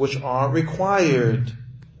matters which are required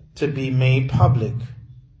to be made public.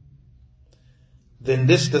 Then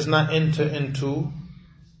this does not enter into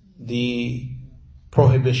the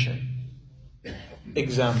prohibition.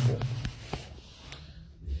 Example.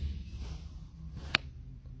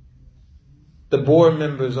 The board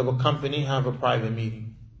members of a company have a private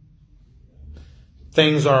meeting.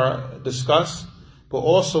 Things are discussed, but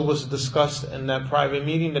also was discussed in that private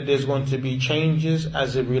meeting that there's going to be changes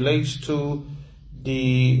as it relates to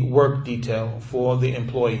the work detail for the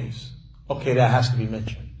employees. Okay, that has to be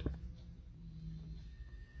mentioned.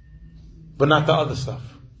 But not the other stuff.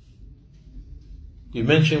 You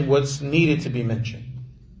mention what's needed to be mentioned.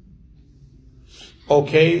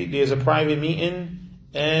 Okay, there's a private meeting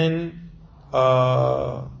and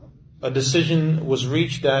a decision was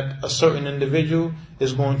reached that a certain individual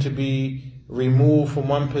is going to be removed from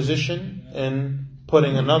one position and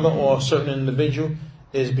putting another, or a certain individual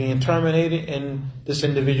is being terminated and this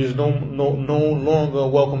individual is no longer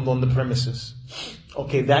welcomed on the premises.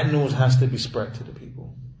 Okay, that news has to be spread to the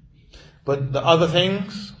people. But the other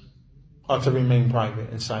things are to remain private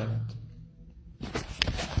and silent.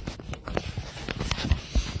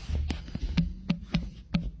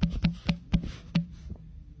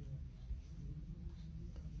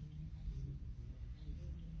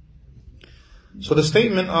 So the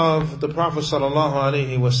statement of the Prophet sallallahu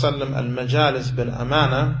alaihi wasallam, al-majalis bil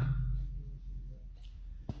amana,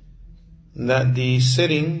 that the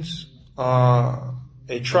sittings are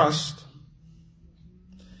a trust,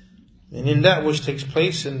 and in that which takes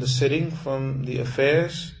place in the sitting from the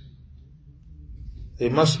affairs, they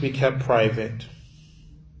must be kept private,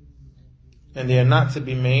 and they are not to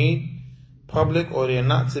be made public, or they are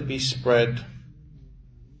not to be spread.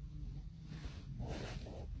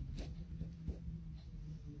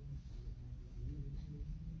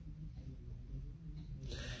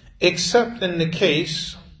 Except in the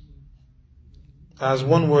case, as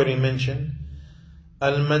one word he mentioned,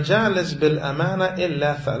 al-majalis bil amana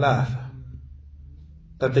illa thalatha,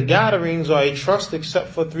 that the gatherings are a trust except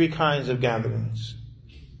for three kinds of gatherings.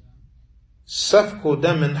 Safku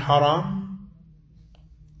damin haram,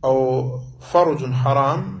 or farujun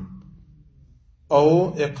haram,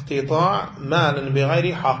 or iqtita' malin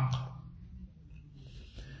bighayri haqq.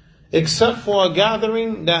 Except for a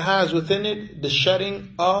gathering that has within it the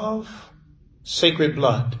shedding of sacred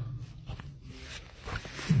blood,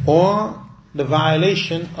 or the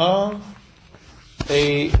violation of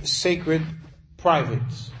a sacred private,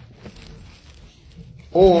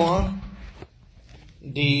 or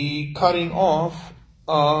the cutting off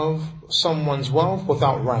of someone's wealth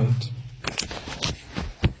without right.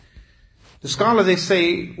 The scholars, they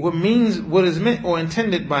say, what is meant or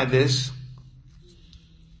intended by this,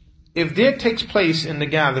 if there takes place in the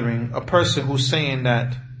gathering a person who's saying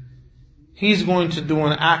that he's going to do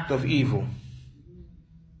an act of evil,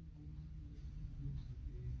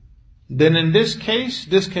 then in this case,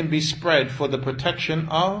 this can be spread for the protection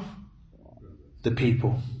of the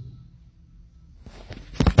people.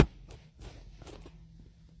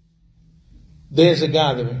 There's a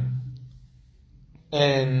gathering,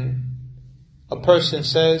 and a person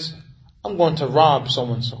says, I'm going to rob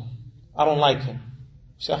so-and-so. I don't like him.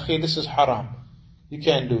 Say, akhi, this is haram. You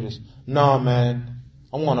can't do this. No, man,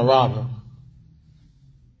 I want to rob him.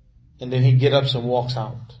 And then he gets up and walks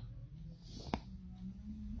out.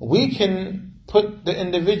 We can put the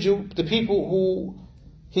individual, the people who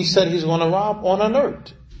he said he's going to rob, on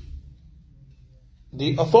alert.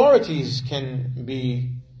 The authorities can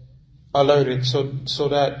be alerted so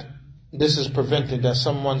that this is prevented, that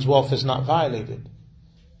someone's wealth is not violated.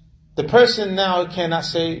 The person now cannot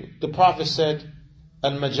say, the Prophet said,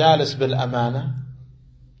 al-majalis bil amana,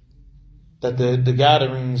 that the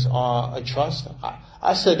gatherings are a trust.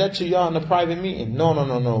 I said that to y'all in a private meeting. No.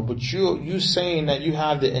 But you saying that you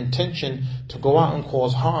have the intention to go out and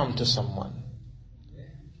cause harm to someone.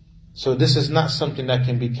 So this is not something that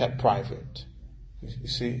can be kept private. You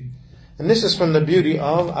see? And this is from the beauty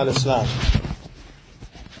of al-Islam.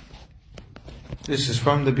 This is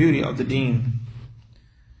from the beauty of the deen.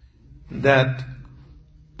 That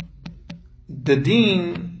the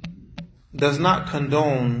deen does not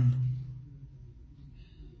condone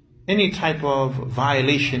any type of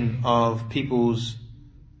violation of people's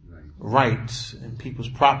rights and people's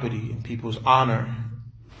property and people's honor,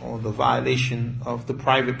 or the violation of the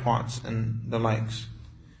private parts and the likes.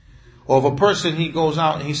 Or if a person, he goes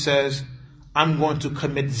out and he says, I'm going to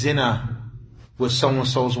commit zina with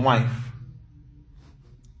so-and-so's wife.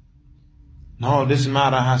 No, this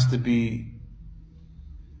matter has to be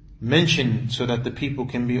mentioned so that the people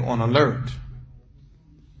can be on alert.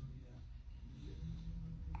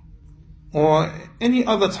 Or any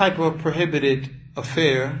other type of prohibited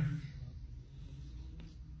affair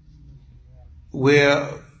where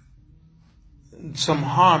some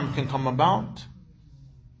harm can come about,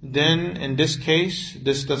 then in this case,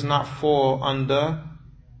 this does not fall under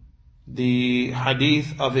the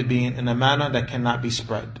hadith of it being in a manner that cannot be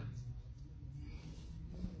spread.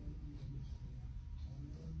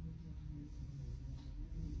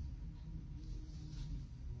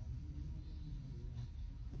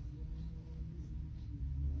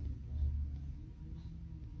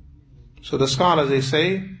 So the scholars, they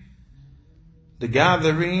say, the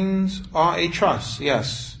gatherings are a trust,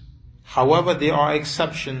 yes. However, there are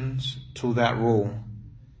exceptions to that rule.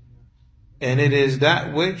 And it is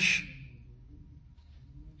that which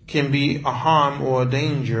can be a harm or a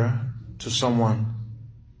danger to someone.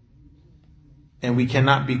 And we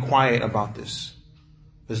cannot be quiet about this.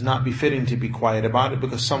 It's not befitting to be quiet about it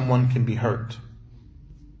because someone can be hurt.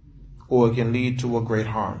 or it can lead to a great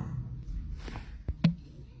harm.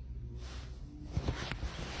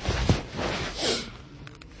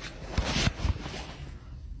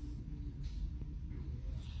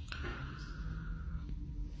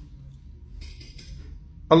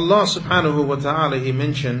 Allah subhanahu wa ta'ala, He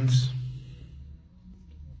mentions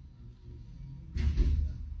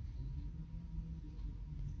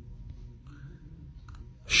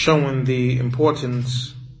showing the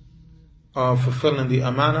importance of fulfilling the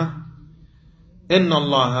amana. إِنَّ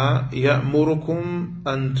اللَّهَ يَأْمُرُكُمْ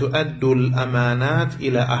أَن تُؤَدُّوا الْأَمَانَاتِ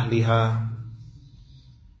إِلَى أَهْلِهَا.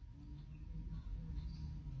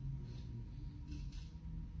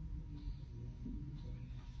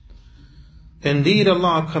 Indeed,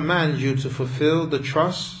 Allah commands you to fulfill the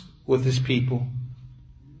trust with His people.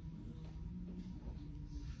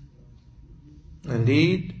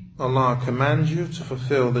 Indeed, Allah commands you to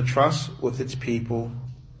fulfill the trust with its people.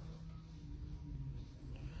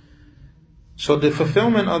 So the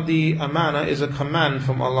fulfillment of the amana is a command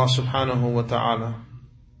from Allah subhanahu wa ta'ala.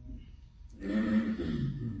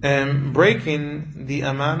 And breaking the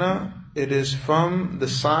amana, it is from the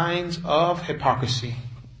signs of hypocrisy.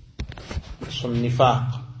 It's from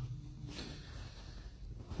nifaq.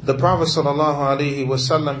 The Prophet sallallahu alaihi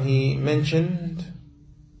wasallam, he mentioned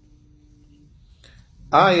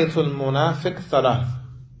Ayatul Munafiq Thalath.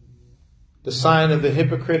 The sign of the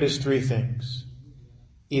hypocrite is three things.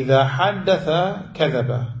 إِذَا حَدَّثَ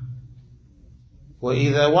كَذَبَ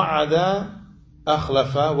وَإِذَا وَعَدَ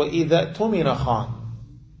أَخْلَفَ وَإِذَا اؤْتُمِنَ خَانَ.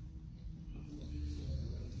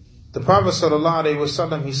 The Prophet sallallahu alaihi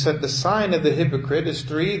wasallam, he said the sign of the hypocrite is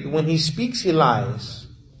three. When he speaks, he lies.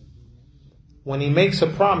 When he makes a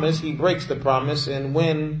promise, he breaks the promise, and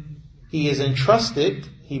when he is entrusted,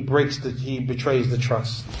 he betrays the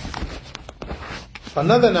trust.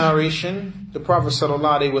 Another narration, the Prophet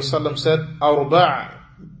sallallahu alaihi wasallam said, أربع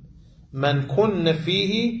من كن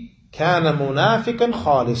فيه كان منافقا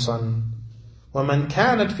خالصا ومن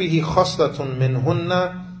كانت فيه خصلة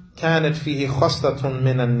منهن كانت فيه خصلة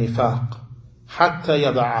من النفاق حتى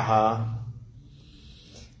يضعها.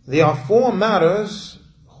 There are four matters.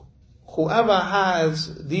 Whoever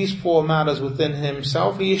has these four matters within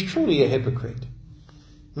himself, he is truly a hypocrite.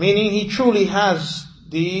 Meaning he truly has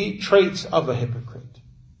the traits of a hypocrite.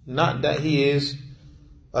 Not that he is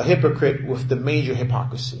a hypocrite with the major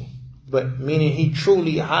hypocrisy, but meaning he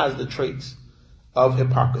truly has the traits of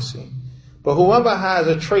hypocrisy. But whoever has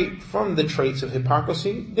a trait from the traits of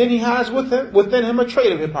hypocrisy, then he has within him a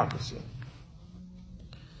trait of hypocrisy.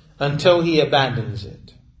 Until he abandons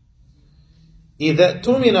it. إِذَا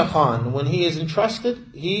اؤْتُمِنَ خَانَ. When he is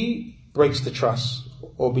entrusted, he breaks the trust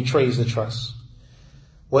or betrays the trust.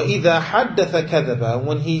 وَإِذَا حَدَّثَ كَذَبَ.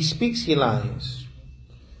 When he speaks, he lies.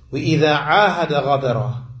 وَإِذَا عَاهَدَ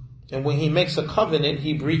غَدَرَ. And when he makes a covenant,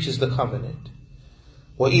 he breaches the covenant.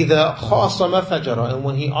 وَإِذَا خَاصَمَ فَجَرَ. And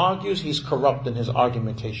when he argues, he's corrupt in his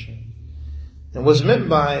argumentation. And what's meant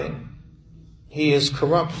by he is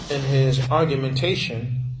corrupt in his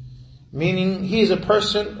argumentation, meaning he is a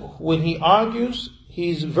person, when he argues,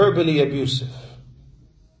 he's verbally abusive.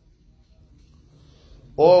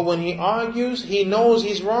 Or when he argues, he knows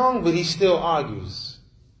he's wrong, but he still argues.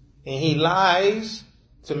 And he lies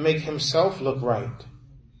to make himself look right.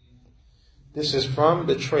 This is from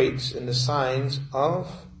the traits and the signs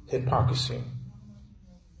of hypocrisy.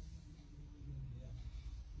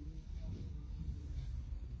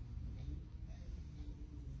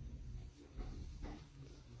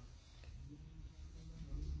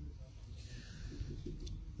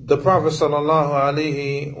 The Prophet sallallahu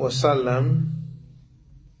alaihi wasallam,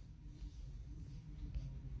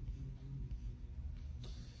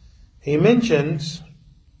 he mentions,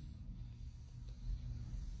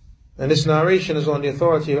 and this narration is on the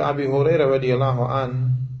authority of Abu Hurairah radiallahu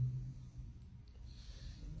an,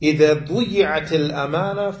 إِذَا ضُيِّعَتِ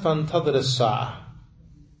الْأَمَانَةِ فَانْتَظِرِ السَّاعَةِ.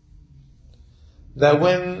 That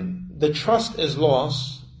when the trust is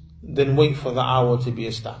lost, then wait for the hour to be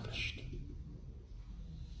established.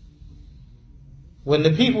 When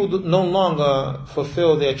the people no longer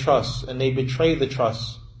fulfill their trust and they betray the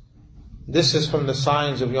trust, this is from the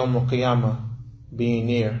signs of Yawm al-Qiyamah being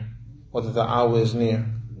near, or that the hour is near.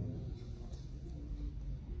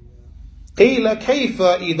 قِيلَ كَيْفَ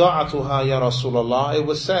إِضَاعَتُهَا يَا رَسُولَ اللَّهِ. It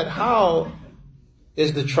was said, how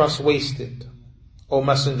is the trust wasted, O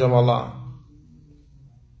Messenger of Allah?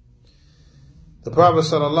 The Prophet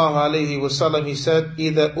sallallahu alaihi wasallam, he said,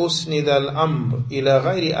 إِذَا أُسْنِدَ الْأَمْرِ إِلَى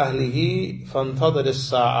غَيْرِ أَهْلِهِ فَانْتَظِرِ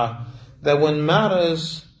السَّاعَةِ. That when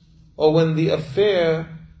matters, or when the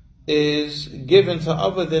affair is given to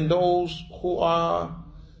other than those who are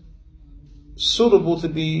suitable to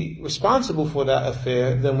be responsible for that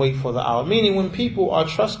affair, then wait for the hour. Meaning when people are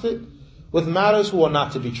trusted with matters who are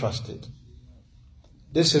not to be trusted.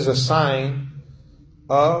 This is a sign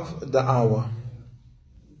of the hour.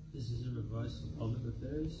 This is in advice of public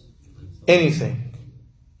affairs? Anything.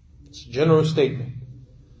 It's a general statement.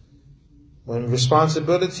 When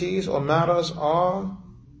responsibilities or matters are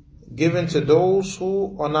given to those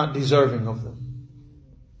who are not deserving of them.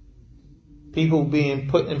 People being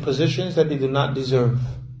put in positions that they do not deserve.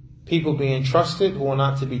 People being trusted who are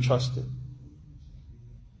not to be trusted.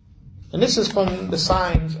 And this is from the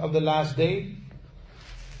signs of the last day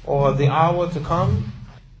or the hour to come.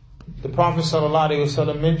 The Prophet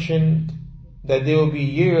ﷺ mentioned that there will be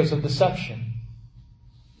years of deception.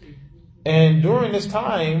 And during this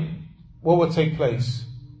time, what will take place?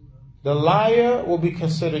 The liar will be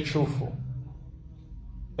considered truthful.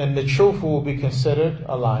 And the truthful will be considered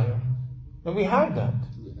a liar. And we have that.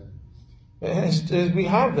 We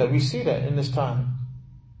have that. We see that in this time.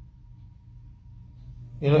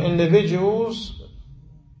 Individuals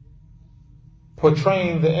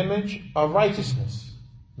portraying the image of righteousness.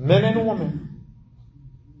 Men and women.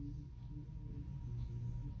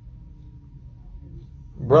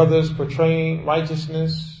 Brothers portraying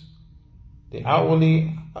righteousness. They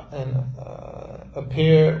outwardly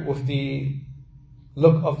appear with the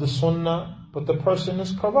look of the sunnah, but the person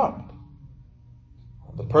is corrupt.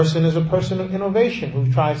 The person is a person of innovation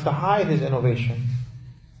who tries to hide his innovation,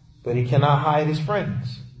 but he cannot hide his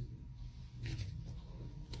friends.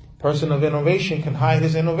 A person of innovation can hide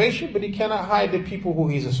his innovation, but he cannot hide the people who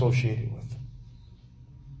he's associated with.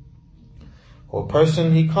 Or a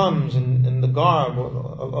person, he comes in the garb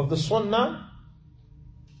of the sunnah,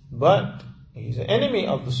 but he's an enemy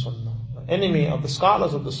of the sunnah, an enemy of the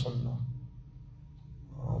scholars of the sunnah.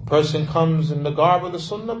 A person comes in the garb of the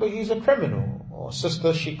sunnah, but he's a criminal. Or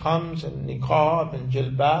sister, she comes in niqab and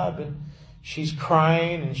jilbab and she's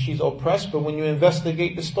crying and she's oppressed, but when you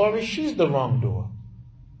investigate the story, she's the wrongdoer.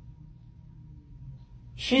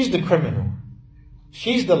 She's the criminal.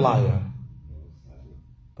 She's the liar.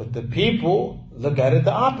 But the people look at it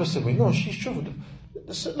the opposite way. No, she's true.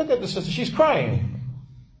 Look at the sister, she's crying.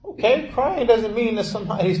 Okay, crying doesn't mean that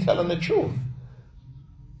somebody's telling the truth.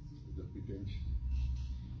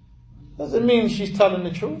 Doesn't mean she's telling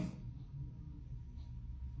the truth.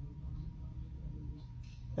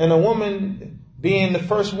 And a woman being the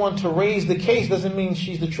first one to raise the case doesn't mean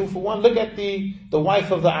she's the truthful one. Look at the wife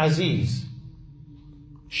of the Aziz.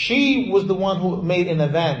 She was the one who made an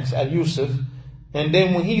advance at Yusuf. And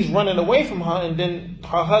then when he's running away from her, and then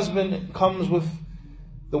her husband comes with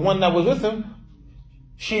the one that was with him,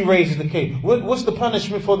 she raises the case. What's the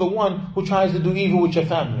punishment for the one who tries to do evil with your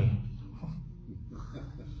family? I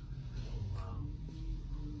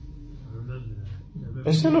remember that.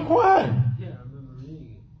 It's in the Quran.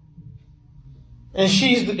 And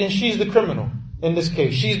she's the criminal in this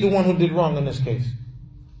case. She's the one who did wrong in this case.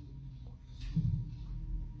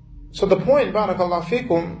 So the point, barakallahu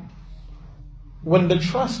fikum, when the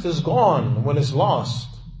trust is gone, when it's lost,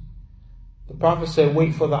 the Prophet said,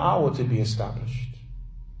 wait for the hour to be established.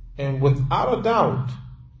 And without a doubt,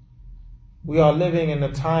 we are living in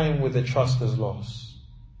a time where the trust is lost.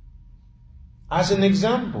 As an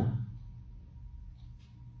example,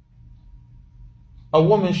 a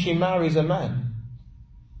woman, she marries a man.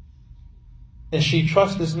 And she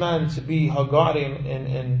trusts this man to be her guardian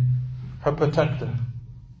and her protector.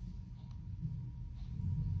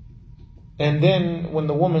 And then when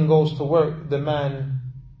the woman goes to work, the man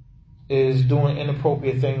is doing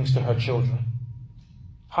inappropriate things to her children.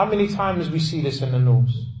 How many times we see this in the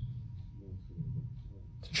news?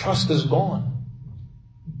 The trust is gone.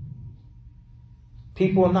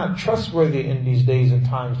 People are not trustworthy in these days and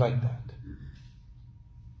times like that.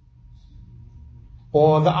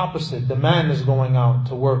 Or the opposite, the man is going out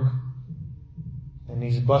to work and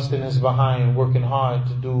he's busting his behind, working hard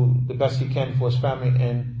to do the best he can for his family,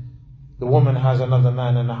 and the woman has another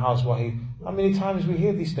man in the house while how many times we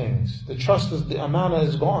hear these things? The Amānah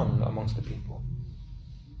is gone amongst the people.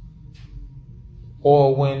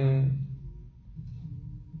 Or when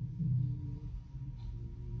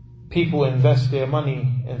people invest their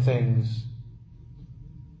money in things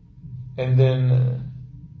and then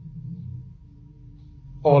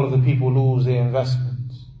all of the people lose their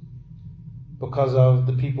investments because of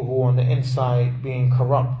the people who are on the inside being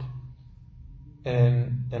corrupt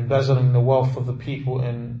and embezzling the wealth of the people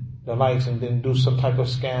and the likes, and then do some type of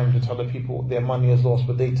scam to tell the people their money is lost,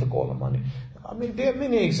 but they took all the money. I mean, there are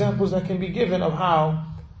many examples that can be given of how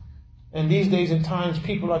in these days and times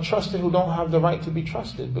people are trusted who don't have the right to be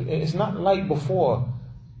trusted. But it's not like before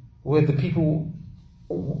where the people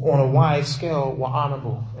on a wide scale were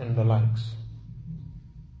honorable and the likes.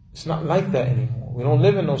 It's not like that anymore. We don't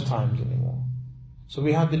live in those times anymore. So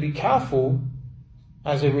we have to be careful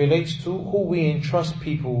as it relates to who we entrust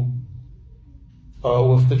people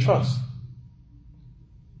with the trust.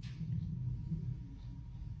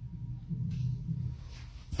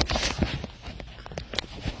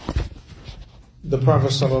 The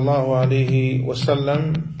Prophet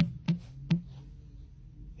ﷺ,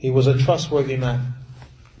 he was a trustworthy man.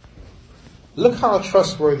 Look how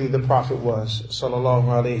trustworthy the Prophet was,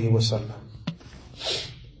 ﷺ.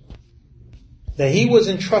 That he was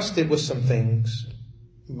entrusted with some things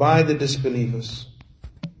by the disbelievers.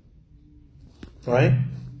 Right?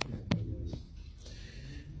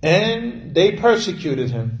 And they persecuted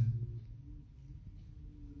him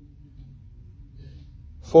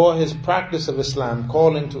for his practice of Islam,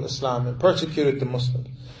 calling to Islam, and persecuted the Muslims.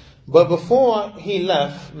 But before he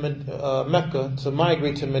left Mecca to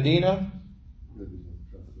migrate to Medina,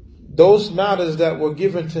 those matters that were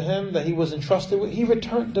given to him, that he was entrusted with, he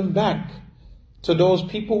returned them back to those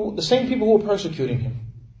people, the same people who were persecuting him.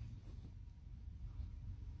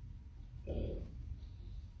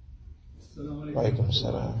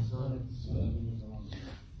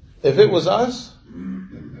 If it was us,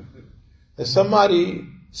 if somebody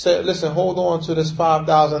said, listen, hold on to this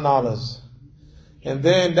 $5,000, and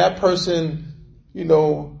then that person,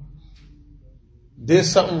 did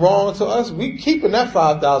something wrong to us, we keeping that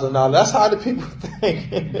 $5,000. That's how the people think.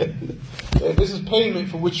 This is payment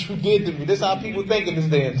for what you did to me. This is how people think in this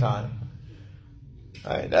day and time.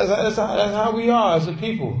 Right? That's how we are as a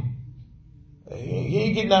people. He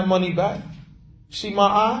ain't getting that money back. See my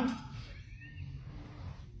eye?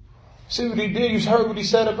 See what he did? You heard what he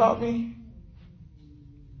said about me?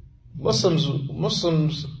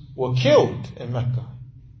 Muslims were killed in Mecca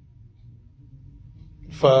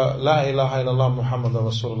for La ilaha illallah Muhammadan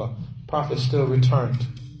Rasulullah. Prophet still returned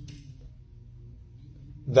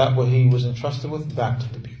that what he was entrusted with back to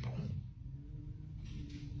the people.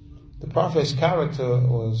 The Prophet's character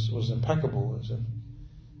was impeccable, was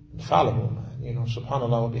infallible, man. Subhanallah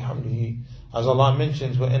wa bihamdihi. As Allah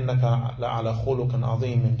mentions, وَإِنَّكَ لَعَلَى خُلُقٍ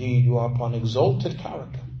عَظِيمٍ. Indeed, you are upon exalted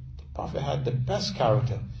character. The Prophet had the best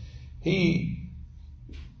character. His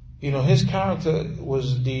character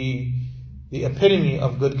was the epitome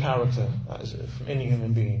of good character from any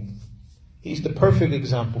human being. He's the perfect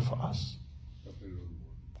example for us.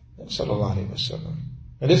 Sallallahu Alaihi Wasallam.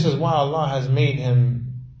 And this is why Allah has made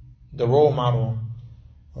him the role model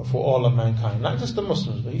for all of mankind. Not just the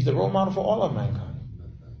Muslims, but he's the role model for all of mankind.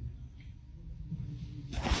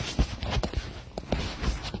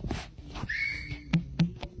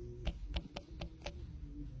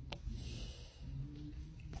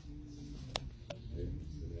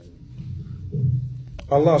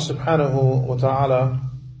 Allah subhanahu wa ta'ala,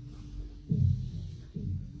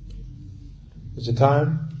 is it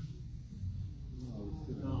time?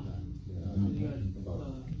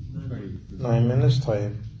 9 minutes,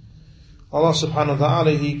 طيب. Allah subhanahu wa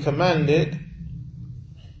ta'ala, He commanded,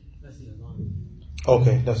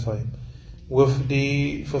 okay, that's right, with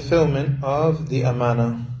the fulfillment of the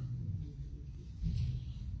Amānah.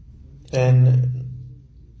 And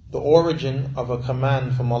the origin of a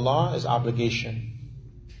command from Allah is obligation.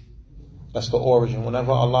 That's the origin.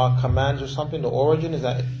 Whenever Allah commands you something, the origin is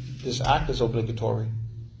that this act is obligatory.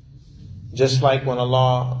 Just like when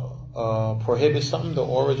Allah prohibits something, the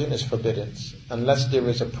origin is forbiddance. Unless there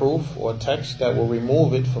is a proof or a text that will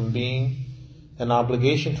remove it from being an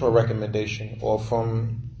obligation to a recommendation, or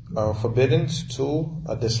from forbiddance to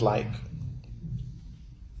a dislike.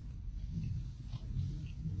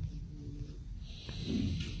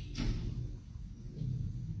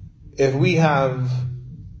 If we have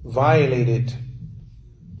violated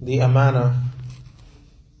the Amānah,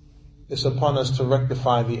 it's upon us to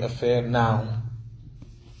rectify the affair now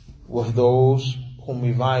with those whom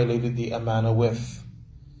we violated the Amānah with.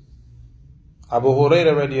 Abu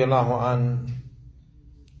Hurairah radiallahu an,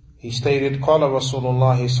 he stated, قال رسول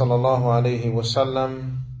الله صلى الله عليه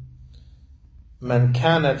وسلم من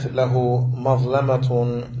كانت له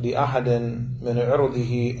مظلمة لأحد من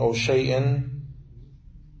عرضه أو شيء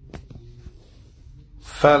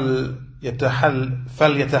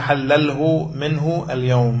فليتحلله منه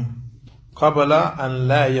اليوم قبل أن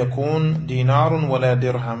لا يكون دينار ولا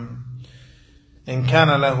درهم. إن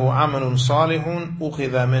كان له عمل صالح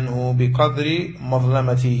أخذ منه بقدر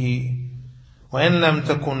مظلمته، وإن لم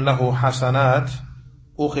تكن له حسنات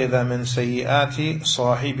أخذ من سيئات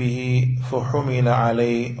صاحبه فحمل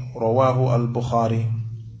عليه. رواه البخاري.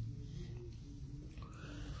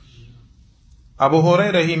 Abu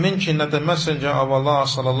Hurairah, he mentioned that the Messenger of Allah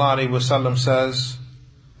sallallahu alaihi wasallam says,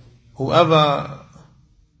 whoever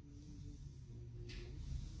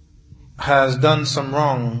has done some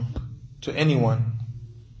wrong to anyone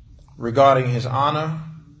regarding his honor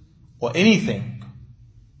or anything,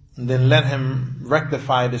 then let him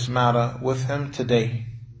rectify this matter with him today.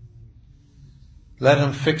 Let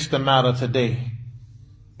him fix the matter today,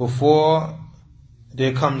 before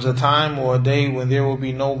there comes a time or a day when there will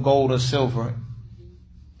be no gold or silver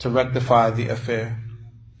to rectify the affair.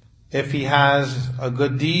 If he has a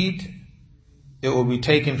good deed, it will be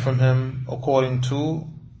taken from him according to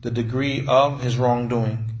the degree of his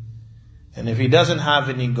wrongdoing. And if he doesn't have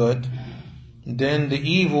any good, then the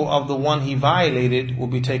evil of the one he violated will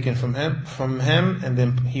be taken from him, and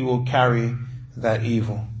then he will carry that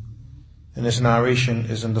evil. And this narration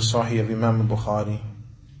is in the Sahih of Imam Bukhari.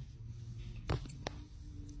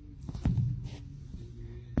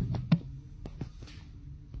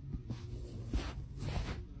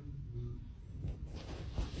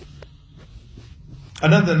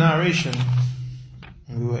 Another narration,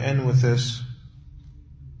 we will end with this.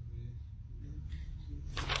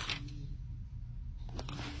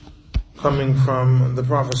 Coming from the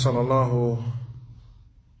Prophet sallallahu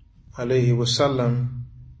alaihi wasallam,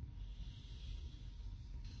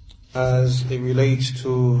 as it relates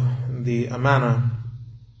to the Amānah.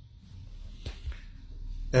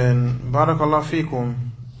 And barakallahu fikum,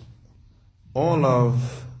 all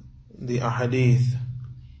of the ahadith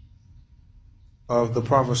of the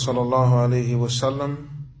Prophet sallallahu alaihi wasallam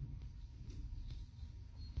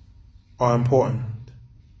are important.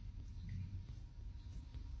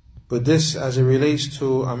 But this, as it relates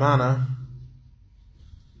to Amānah,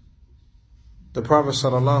 the Prophet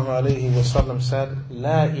sallallahu alaihi wasallam said,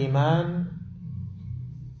 "La iman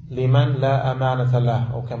liman la amanata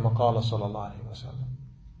lah," or kama qala sallallahu alaihi wasallam.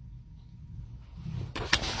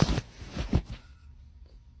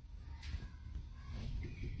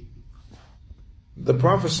 The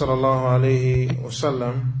Prophet sallallahu alaihi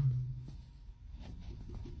wasallam,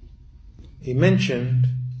 he mentioned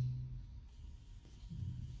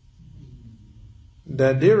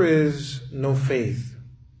that there is no faith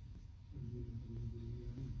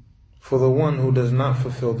for the one who does not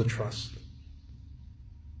fulfill the trust.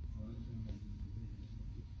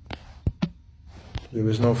 There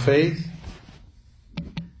is no faith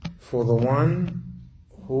for the one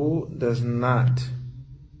who does not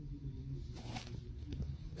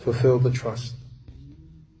fulfill the trust.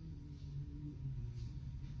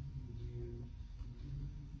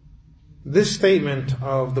 This statement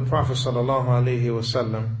of the Prophet sallallahu alaihi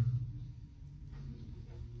wasallam,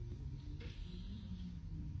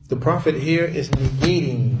 the Prophet here is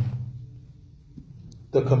negating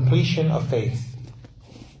the completion of faith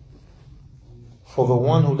for the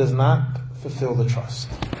one who does not fulfill the trust.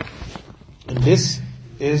 And this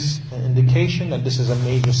is an indication that this is a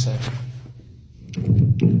major sin.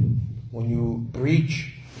 When you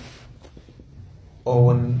breach, or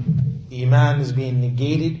when Iman is being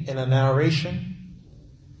negated in a narration,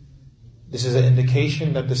 this is an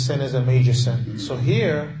indication that the sin is a major sin. So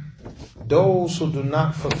here, those who do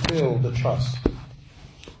not fulfill the trust,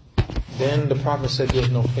 then the Prophet said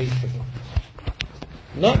there's no faith for them.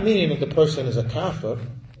 Not meaning that the person is a kafir,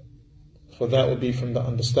 for that would be from the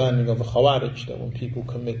understanding of the Khawarij, that when people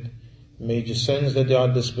commit major sins that they are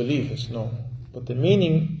disbelievers. No. But the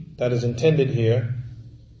meaning that is intended here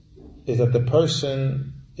is that the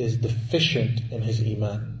person is deficient in his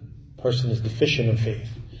Iman. Person is deficient in faith.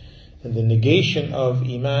 And the negation of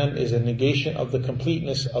Iman is a negation of the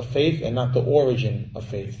completeness of faith and not the origin of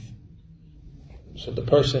faith. So the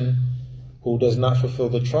person who does not fulfill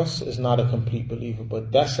the trust is not a complete believer.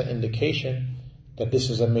 But that's an indication that this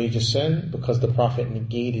is a major sin, because the Prophet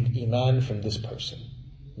negated Iman from this person,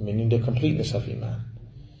 meaning the completeness of Iman.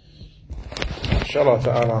 Inshallah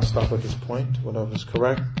ta'ala, I'll stop at this point. Whatever is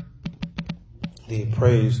correct, the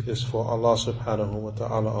praise is for Allah subhanahu wa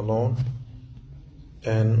ta'ala alone.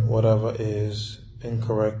 And whatever is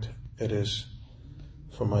incorrect, it is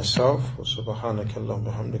for myself. Wa subhanaka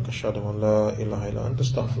Allahumma bihamdika ashhadu an la ilaha illa anta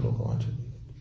astaghfiruka wa atubu ilayk.